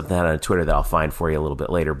sent something out on Twitter that I'll find for you a little bit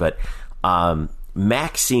later. But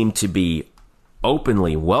Mack seemed to be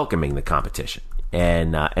openly welcoming the competition.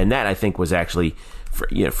 And that I think was actually,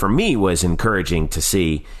 for me, was encouraging to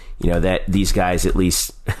see, that these guys at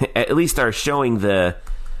least are showing the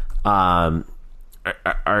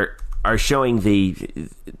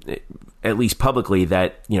at least publicly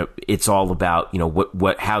that it's all about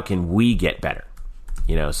what how can we get better,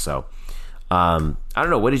 so I don't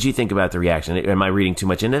know, what did you think about the reaction? Am I reading too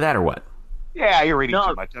much into that or what? Yeah, you're reading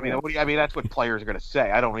too much. I mean, that's what players are going to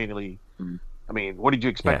say. I don't really. I mean, what did you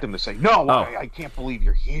expect them to say? No, I can't believe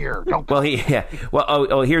you're here. Don't. Well, here's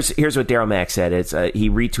what Daryl Mack said. It's he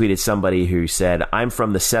retweeted somebody who said, "I'm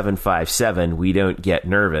from the 757. We don't get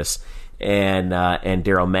nervous," and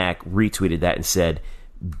Daryl Mack retweeted that and said,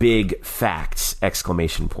 "Big facts!" !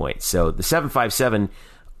 So the 757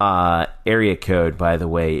 area code, by the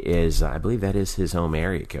way, is I believe that is his home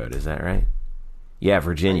area code. Is that right? Yeah,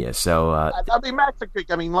 Virginia. So I mean,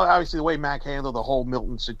 obviously the way Mack handled the whole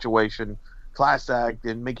Milton situation. Class act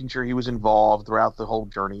and making sure he was involved throughout the whole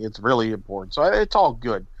journey. It's really important. So it's all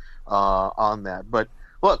good. on that. But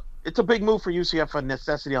look, it's a big move for UCF for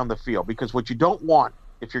necessity on the field, because what you don't want,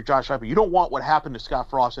 if you're Josh Heupel, you don't want what happened to Scott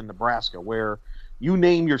Frost in Nebraska, where you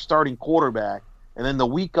name your starting quarterback, and then the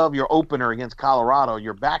week of your opener against Colorado,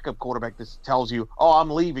 your backup quarterback just tells you, oh,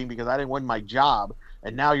 I'm leaving because I didn't win my job,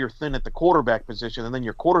 and now you're thin at the quarterback position, and then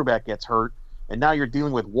your quarterback gets hurt, and now you're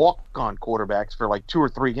dealing with walk-on quarterbacks for like 2 or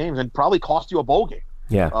 3 games and probably cost you a bowl game.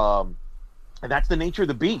 Yeah. And that's the nature of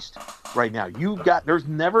the beast right now. There's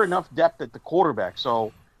never enough depth at the quarterback.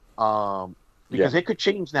 So, because it could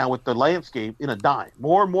change now with the landscape in a dime.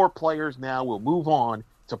 More and more players now will move on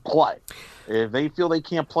to play. If they feel they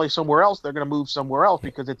can't play somewhere else, they're going to move somewhere else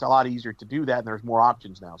because it's a lot easier to do that, and there's more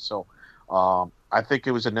options now. So, I think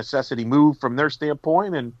it was a necessity move from their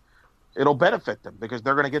standpoint, and it'll benefit them because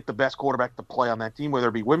they're going to get the best quarterback to play on that team, whether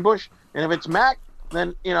it be Wimbush. And if it's Mac,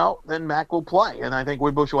 then Mac will play. And I think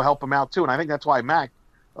Wimbush will help him out too. And I think that's why Mac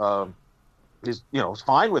is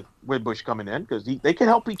fine with Wimbush coming in, because they can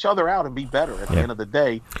help each other out and be better at the end of the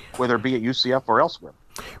day, whether it be at UCF or elsewhere.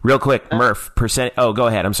 Real quick, Murph, percent. Oh, go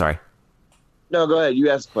ahead. I'm sorry. No, go ahead. You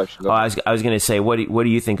asked the question. I was going to say, what do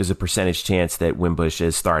you think is a percentage chance that Wimbush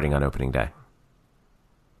is starting on opening day?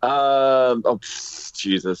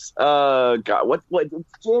 Jesus. God, what?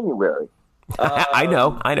 January. I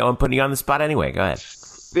know. I'm putting you on the spot anyway. Go ahead.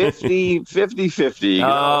 50.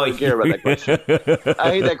 I don't care about that question.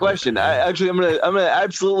 I hate that question. I'm gonna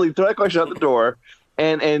absolutely throw that question out the door,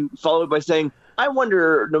 and follow it by saying, I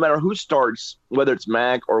wonder, no matter who starts, whether it's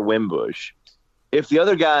Mac or Wimbush, if the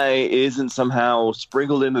other guy isn't somehow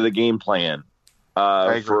sprinkled into the game plan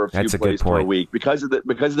for a few plays per week because of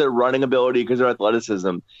their running ability, because of their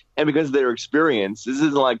athleticism, and because of their experience. This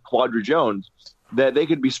isn't like Quadra Jones, that they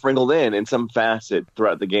could be sprinkled in some facet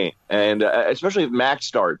throughout the game, and especially if Mac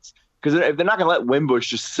starts, because if they're not going to let Wimbush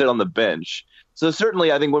just sit on the bench. So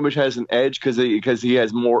certainly, I think Wimbush has an edge because he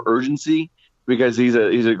has more urgency, because he's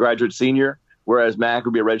a graduate senior, whereas Mac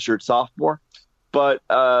would be a redshirt sophomore. But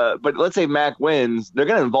let's say Mac wins, they're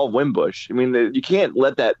going to involve Wimbush. I mean, you can't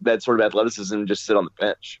let that sort of athleticism just sit on the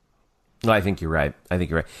bench. No, I think you're right.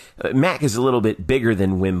 Mac is a little bit bigger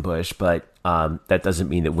than Wimbush, but that doesn't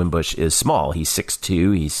mean that Wimbush is small. He's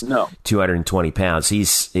 6'2". He's 220 pounds.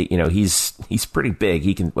 He's pretty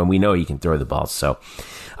big. We know he can throw the ball. So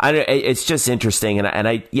it's just interesting. And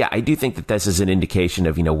I do think that this is an indication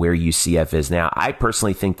of, where UCF is now. I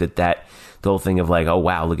personally think that the whole thing of like, oh,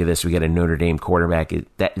 wow, look at this, we got a Notre Dame quarterback,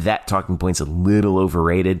 that talking point's a little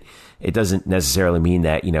overrated. It doesn't necessarily mean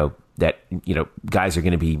that, guys are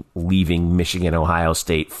going to be leaving Michigan, Ohio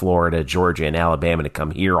State, Florida, Georgia, and Alabama to come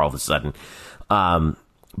here all of a sudden.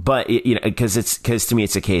 But because to me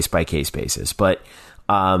it's a case by case basis. But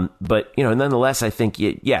nonetheless, I think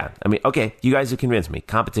okay, you guys have convinced me.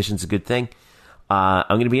 Competition's a good thing. I'm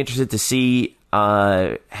going to be interested to see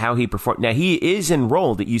how he performed. Now he is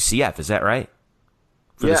enrolled at UCF. Is that right?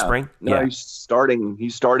 For the spring? No, he's starting.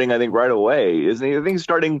 He's starting, I think, right away, isn't he? I think he's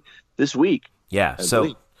starting this week. Yeah.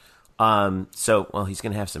 So he's going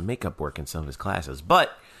to have some makeup work in some of his classes,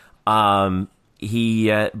 but but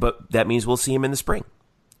that means we'll see him in the spring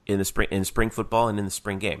football and in the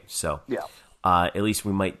spring game. So at least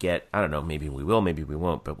we might get, I don't know, maybe we will, maybe we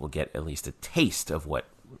won't, but we'll get at least a taste of what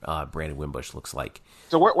Brandon Wimbush looks like.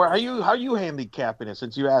 So where are you handicapping it?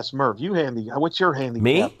 Since you asked Murph, what's your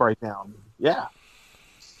handicap right now? Yeah.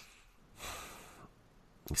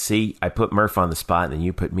 See, I put Murph on the spot, and then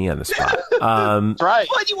you put me on the spot. That's right.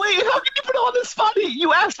 Wait, how can you put him on the spot?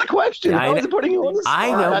 You asked the question. How is it putting you on the spot?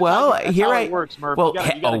 I know. Well, that's here how it works, Murph. Well,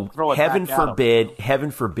 you gotta throw it heaven back forbid,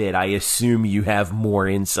 heaven forbid. I assume you have more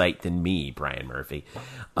insight than me, Brian Murphy.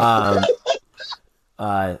 Talk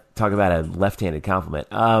about a left-handed compliment.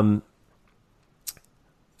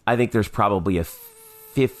 I think there's probably a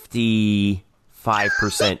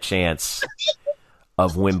 55% chance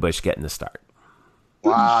of Wimbush getting the start.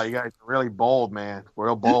 Wow, you guys are really bold, man.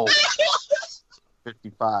 Real bold.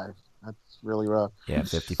 55. That's really rough. Yeah,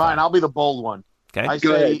 55. Fine, I'll be the bold one. Okay.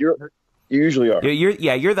 Go ahead. You usually are.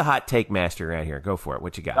 You're the hot take master around here. Go for it.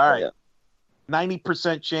 What you got? All right.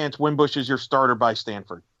 90% chance Wimbush is your starter by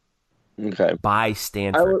Stanford. Okay. By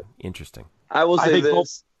Stanford. Interesting. I will say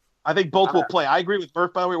this. I think both will play. I agree with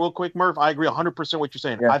Murph, by the way, real quick, Murph. I agree 100% what you're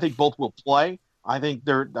saying. Yeah. I think both will play. I think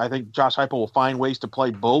Josh Heupel will find ways to play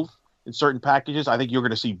both in certain packages. I think you're going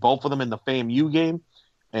to see both of them in the FAMU game.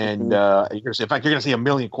 And you're going to see, in fact, you're going to see a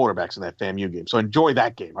million quarterbacks in that FAMU game. So enjoy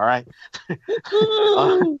that game, all right? They're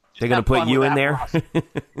going to put you in there?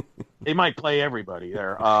 They might play everybody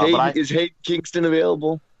there. Is Hayden Kingston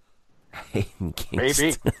available? Hayden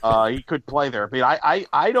Kingston. Maybe. He could play there. But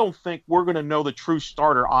I don't think we're going to know the true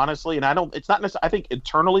starter, honestly. And it's not necessarily, I think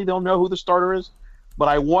internally they'll know who the starter is. but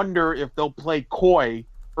I wonder if they'll play coy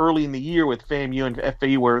early in the year with FAMU and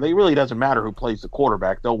FAU, where it really doesn't matter who plays the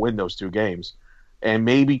quarterback. They'll win those 2 games. And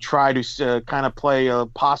maybe try to kind of play a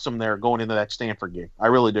possum there going into that Stanford game. I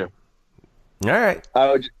really do. All right.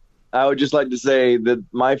 I would just like to say that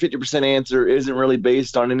my 50% answer isn't really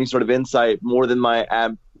based on any sort of insight more than my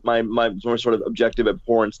more sort of objective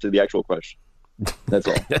abhorrence to the actual question. That's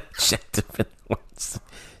all. Objective abhorrence.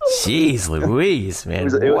 Jeez Louise, man.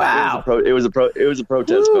 Wow. It was a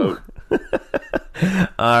protest vote.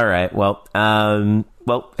 All right. Well,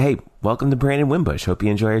 hey, welcome to Brandon Wimbush. Hope you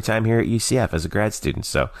enjoy your time here at UCF as a grad student.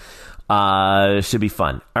 So, should be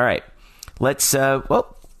fun. All right. Let's, now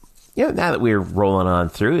that we're rolling on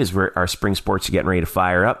through, our spring sports are getting ready to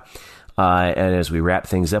fire up. And as we wrap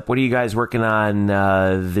things up, what are you guys working on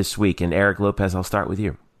this week? And Eric Lopez, I'll start with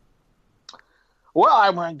you. Well,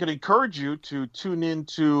 I'm going to encourage you to tune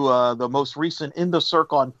into the most recent In the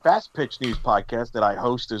Circle on Fast Pitch News podcast that I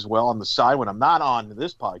host as well on the side when I'm not on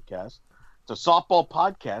this podcast. It's a softball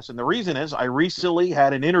podcast, and the reason is I recently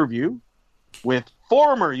had an interview with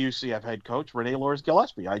former UCF head coach Renee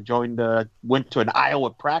Loris-Gillespie. I went to an Iowa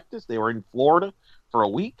practice. They were in Florida for a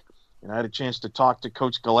week, and I had a chance to talk to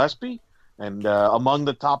Coach Gillespie. And among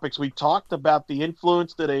the topics we talked about the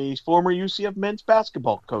influence that a former UCF men's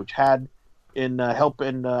basketball coach had in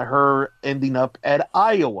helping her ending up at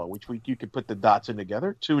Iowa, which you could put the dots in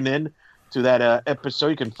together. Tune in to that episode.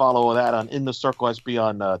 You can follow that on In the Circle SB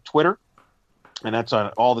on Twitter, and that's on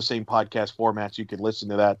all the same podcast formats. You can listen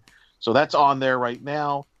to that. So that's on there right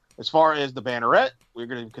now. As far as the Banneret, we're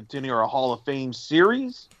going to continue our Hall of Fame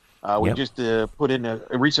series. We just put in a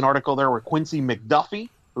recent article there where Quincy McDuffie,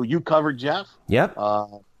 who you covered, Jeff. Yep.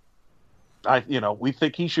 We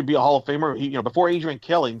think he should be a Hall of Famer. Before Adrian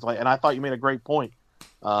Killings, and I thought you made a great point.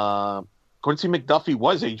 Quincy McDuffie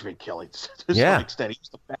was Adrian Killings to some extent. He was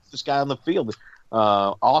the fastest guy on the field.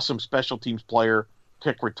 Awesome special teams player,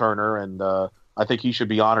 kick returner, and I think he should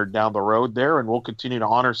be honored down the road there. And we'll continue to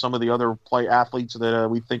honor some of the other athletes that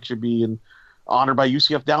we think should be honored by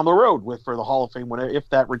UCF down the road for the Hall of Fame, if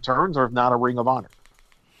that returns, or if not, a Ring of Honor.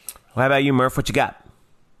 Well, how about you, Murph? What you got?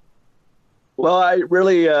 Well, I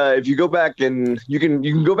really, if you go back and you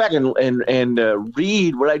can go back and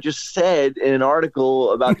read what I just said in an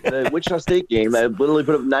article about the Wichita State game. I literally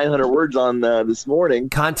put up 900 words on this morning.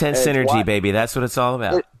 Content synergy, baby. That's what it's all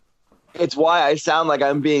about. It's why I sound like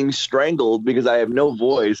I'm being strangled because I have no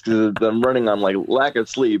voice because I'm running on lack of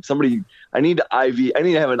sleep. I need to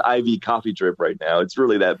have an IV coffee drip right now. It's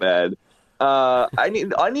really that bad. I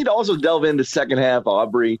need to also delve into second half,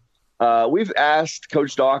 Aubrey. We've asked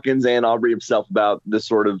Coach Dawkins and Aubrey himself about this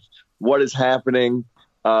sort of what is happening.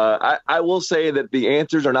 I will say that the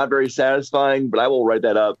answers are not very satisfying, but I will write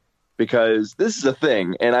that up because this is a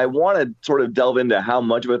thing, and I want to sort of delve into how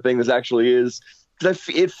much of a thing this actually is. Because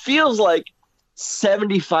it feels like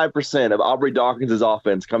 75% of Aubrey Dawkins'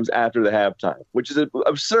 offense comes after the halftime, which is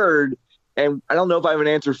absurd, and I don't know if I have an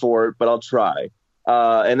answer for it, but I'll try.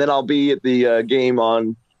 And then I'll be at the game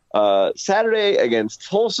on Saturday against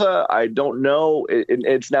Tulsa. I don't know.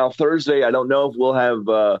 It's now Thursday. I don't know if we'll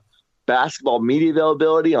have basketball media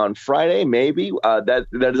availability on Friday. Maybe that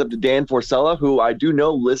is up to Dan Forcella, who I do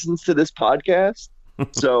know listens to this podcast.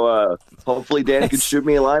 So hopefully Dan can shoot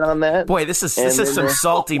me a line on that. Boy, this is some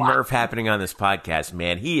salty Murph happening on this podcast,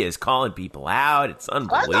 man. He is calling people out. It's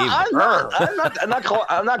unbelievable. I'm not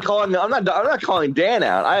calling Dan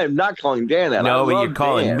out. I am not calling Dan out. No, but you're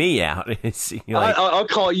calling me out. I'll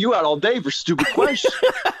call you out all day for stupid questions.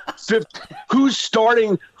 Who's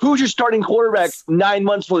your starting quarterback 9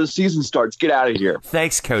 months before the season starts? Get out of here.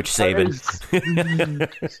 Thanks, Coach Saban.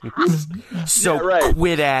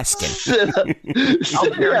 Quit asking.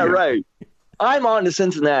 Yeah, right. I'm on to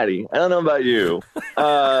Cincinnati. I don't know about you.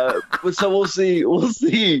 So we'll see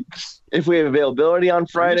if we have availability on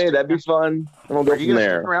Friday. That'd be fun. And we'll go from there. Are you going to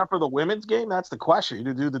stick around for the women's game? That's the question. You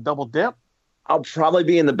to do the double dip? I'll probably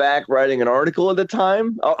be in the back writing an article at the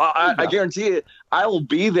time. I guarantee it. I will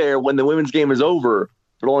be there when the women's game is over,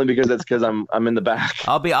 but only because I'm in the back.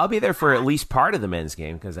 I'll be there for at least part of the men's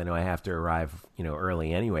game because I know I have to arrive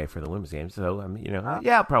early anyway for the women's game. So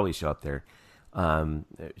I'll probably show up there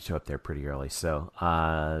pretty early. So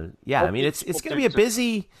I mean it's going to be a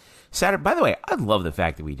busy Saturday. By the way, I love the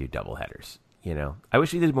fact that we do double headers. I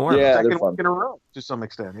wish we did more. Yeah, second week in a row to some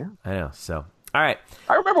extent. Yeah, I know. So. All right.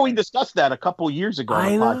 I remember we discussed that a couple years ago on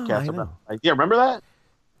the podcast. Yeah, remember that?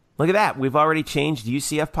 Look at that. We've already changed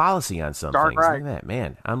UCF policy on some things. Right. Look at that.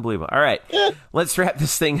 Man, unbelievable. All right. Let's wrap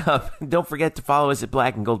this thing up. Don't forget to follow us at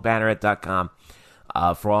blackandgoldbanneret.com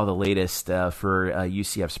for all the latest for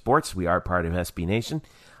UCF sports. We are part of SB Nation.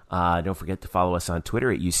 Don't forget to follow us on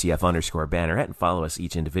Twitter at UCF_Banneret and follow us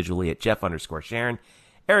each individually at Jeff_Sharon,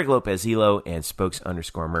 Eric Lopez Elo, and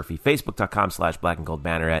Spokes_Murphy.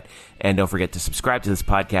 Facebook.com/blackandgoldbanneret. And don't forget to subscribe to this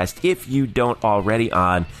podcast if you don't already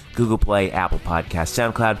on Google Play, Apple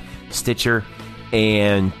Podcasts, SoundCloud, Stitcher,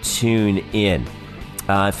 and TuneIn.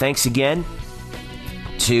 Thanks again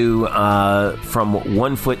to from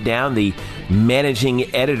 1 Foot Down, the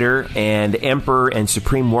managing editor and emperor and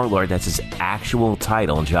supreme warlord. That's his actual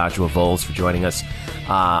title, Joshua Vowles, for joining us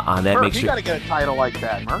on that. Murph, you got to get a title like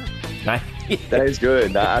that, Murph. That is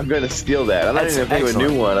good. I'm going to steal that. I'm not even going to think of a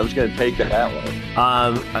new one. I'm just going to take that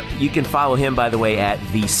one. You can follow him, by the way, at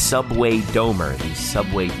the Subway Domer. The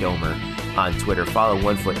Subway Domer on Twitter. Follow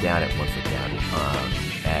 1 Foot Down at 1 Foot Down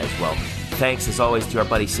as well. Thanks, as always, to our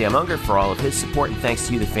buddy Sam Unger for all of his support, and thanks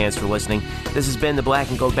to you, the fans, for listening. This has been the Black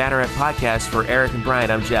and Gold Banneret podcast. For Eric and Brian,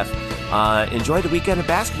 I'm Jeff. Enjoy the weekend of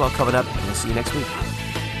basketball coming up, and we'll see you next week.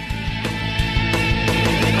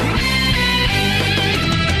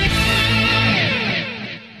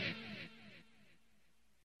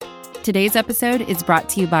 Today's episode is brought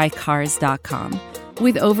to you by Cars.com.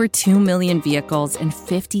 With over 2 million vehicles and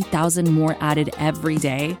 50,000 more added every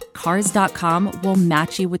day, Cars.com will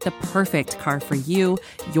match you with the perfect car for you,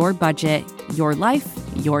 your budget, your life,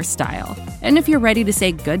 your style. And if you're ready to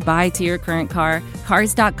say goodbye to your current car,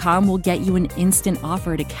 Cars.com will get you an instant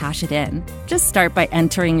offer to cash it in. Just start by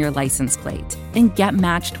entering your license plate and get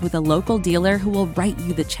matched with a local dealer who will write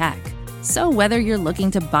you the check. So whether you're looking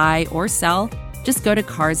to buy or sell, just go to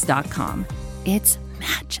Cars.com. It's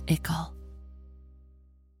magical.